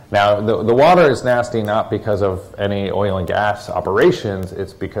now, the water is nasty not because of any oil and gas operations,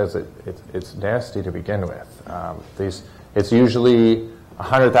 it's because it's nasty to begin with. It's usually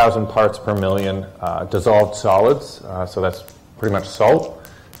 100,000 parts per million dissolved solids, so that's pretty much salt.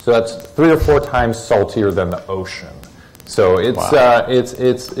 So that's 3 or 4 times saltier than the ocean. So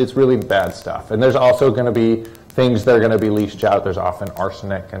it's really bad stuff. And there's also going to be things that are going to be leached out. There's often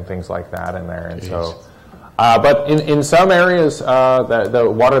arsenic and things like that in there. And so, but in some areas,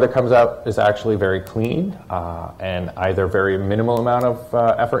 the water that comes out is actually very clean, and either very minimal amount of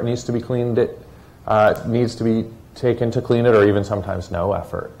effort needs to be cleaned. Needs to be taken to clean it, or even sometimes no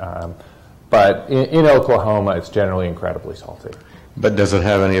effort. But in Oklahoma, it's generally incredibly salty. But does it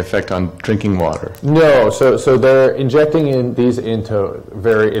have any effect on drinking water? No, so they're injecting these into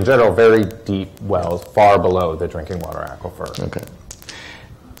in general, very deep wells, far below the drinking water aquifer. Okay.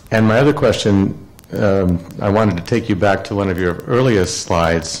 And my other question, I wanted to take you back to one of your earliest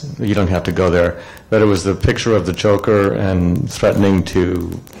slides. You don't have to go there, but it was the picture of the Joker and threatening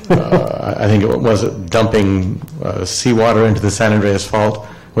to, I think it was dumping seawater into the San Andreas Fault.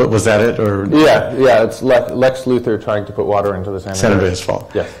 What, was that it? Or yeah, it's Lex Luthor trying to put water into the San Andreas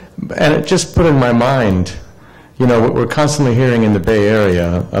Fault. Yes. And it just put in my mind, you know, we're constantly hearing in the Bay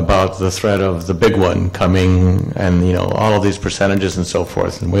Area about the threat of the big one coming and, you know, all of these percentages and so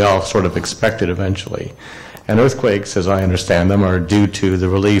forth, and we all sort of expect it eventually. And earthquakes, as I understand them, are due to the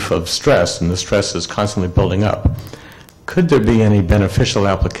relief of stress, and the stress is constantly building up. Could there be any beneficial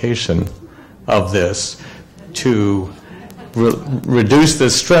application of this to reduce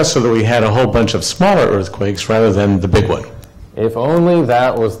this stress so that we had a whole bunch of smaller earthquakes rather than the big one? If only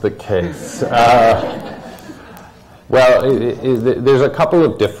that was the case. Well, there's a couple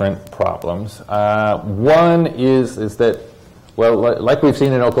of different problems. One is that, well, like we've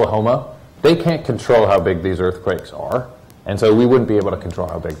seen in Oklahoma, they can't control how big these earthquakes are, and so we wouldn't be able to control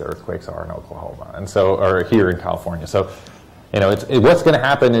how big the earthquakes are in Oklahoma, and so, or here in California. So, you know, what's going to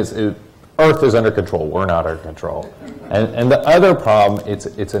happen is Earth is under control. We're not under control. And the other problem,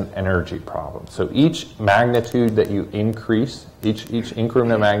 it's an energy problem. So each magnitude that you increase, each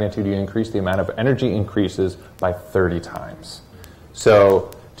increment of magnitude you increase, the amount of energy increases by 30 times.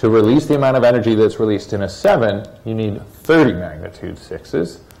 So to release the amount of energy that's released in a 7, you need 30 magnitude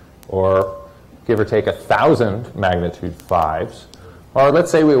 6s, or give or take 1,000 magnitude 5s, or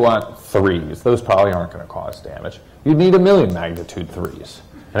let's say we want 3s. Those probably aren't going to cause damage. You'd need 1,000,000 magnitude 3s.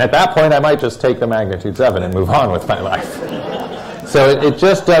 And at that point, I might just take the magnitude 7 and move on with my life. So it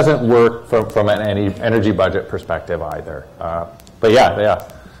just doesn't work from an energy budget perspective either. But yeah.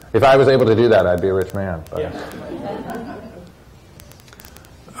 If I was able to do that, I'd be a rich man. But. Yeah.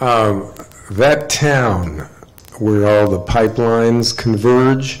 That town where all the pipelines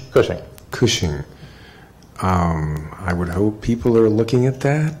converge. Cushing. I would hope people are looking at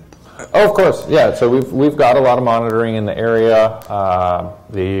that. Oh, of course, yeah. So we've got a lot of monitoring in the area.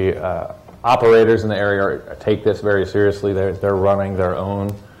 The operators in the area take this very seriously. They're running their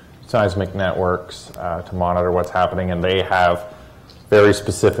own seismic networks to monitor what's happening, and they have very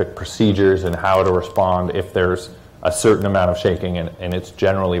specific procedures in how to respond if there's a certain amount of shaking, and it's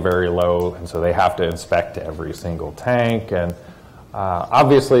generally very low, and so they have to inspect every single tank. And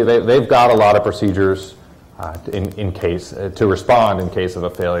obviously, they've got a lot of procedures in case to respond in case of a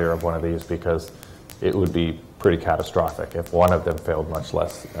failure of one of these, because it would be pretty catastrophic if one of them failed, much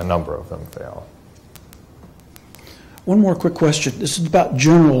less a number of them fail. One more quick question. This is about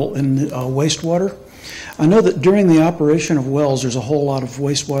general in wastewater. I know that during the operation of wells, there's a whole lot of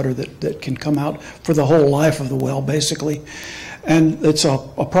wastewater that can come out for the whole life of the well, basically. And it's a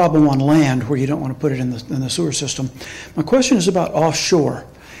problem on land where you don't want to put it in the sewer system. My question is about offshore.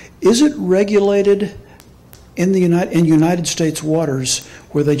 Is it regulated in United States waters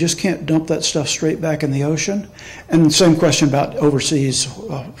where they just can't dump that stuff straight back in the ocean? And the same question about overseas,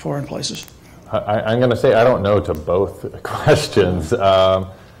 foreign places. I'm going to say I don't know to both questions.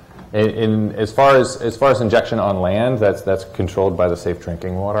 As far as injection on land, that's controlled by the Safe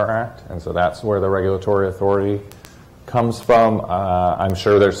Drinking Water Act, and so that's where the regulatory authority comes from. I'm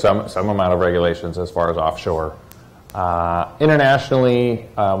sure there's some amount of regulations as far as offshore. Internationally,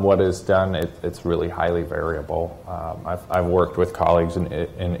 what is done, it's really highly variable. I've worked with colleagues in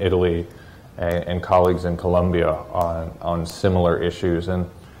Italy and colleagues in Colombia on similar issues, and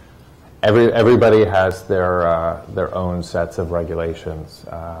everybody has their own sets of regulations.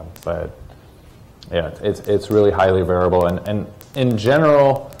 But yeah, it's really highly variable, and in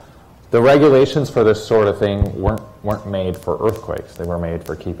general, the regulations for this sort of thing weren't made for earthquakes. They were made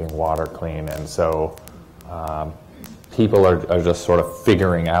for keeping water clean, and so people are just sort of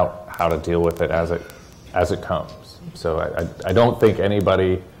figuring out how to deal with it as it comes. So I don't think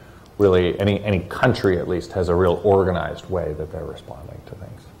anybody really, any country at least, has a real organized way that they're responding to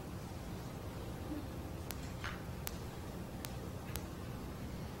things.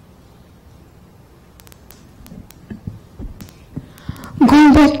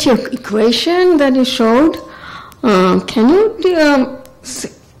 Going back to your equation that you showed, can you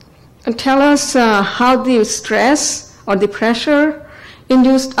tell us how the stress or the pressure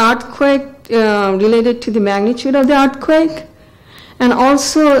induced earthquake related to the magnitude of the earthquake? And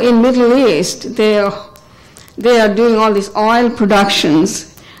also in Middle East, they are doing all these oil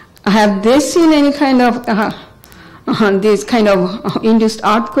productions. Have they seen any kind of these kind of induced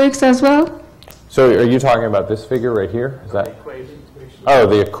earthquakes as well? So are you talking about this figure right here? Is that equation? Oh,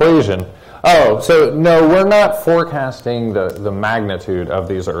 the equation. Oh, so no, we're not forecasting the magnitude of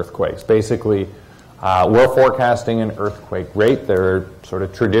these earthquakes. Basically, we're forecasting an earthquake rate. There are sort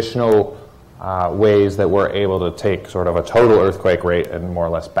of traditional ways that we're able to take sort of a total earthquake rate and more or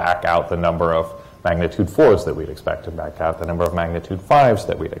less back out the number of magnitude 4s that we'd expect and back out the number of magnitude 5s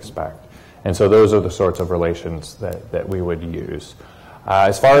that we'd expect. And so those are the sorts of relations that we would use.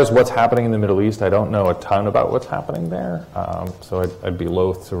 As far as what's happening in the Middle East, I don't know a ton about what's happening there. So I'd be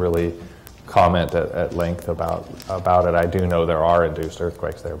loath to really comment at length about it. I do know there are induced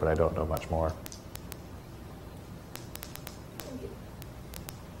earthquakes there, but I don't know much more.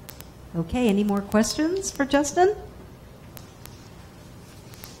 Okay, any more questions for Justin?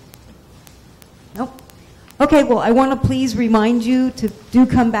 Nope. Okay, well, I want to please remind you to do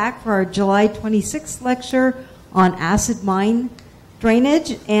come back for our July 26th lecture on acid mine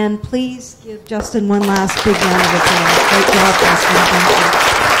drainage, and please give Justin one last big round of applause. Great job, Justin. Thank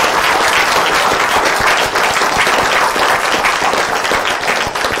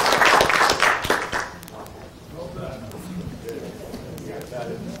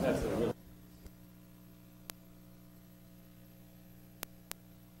you.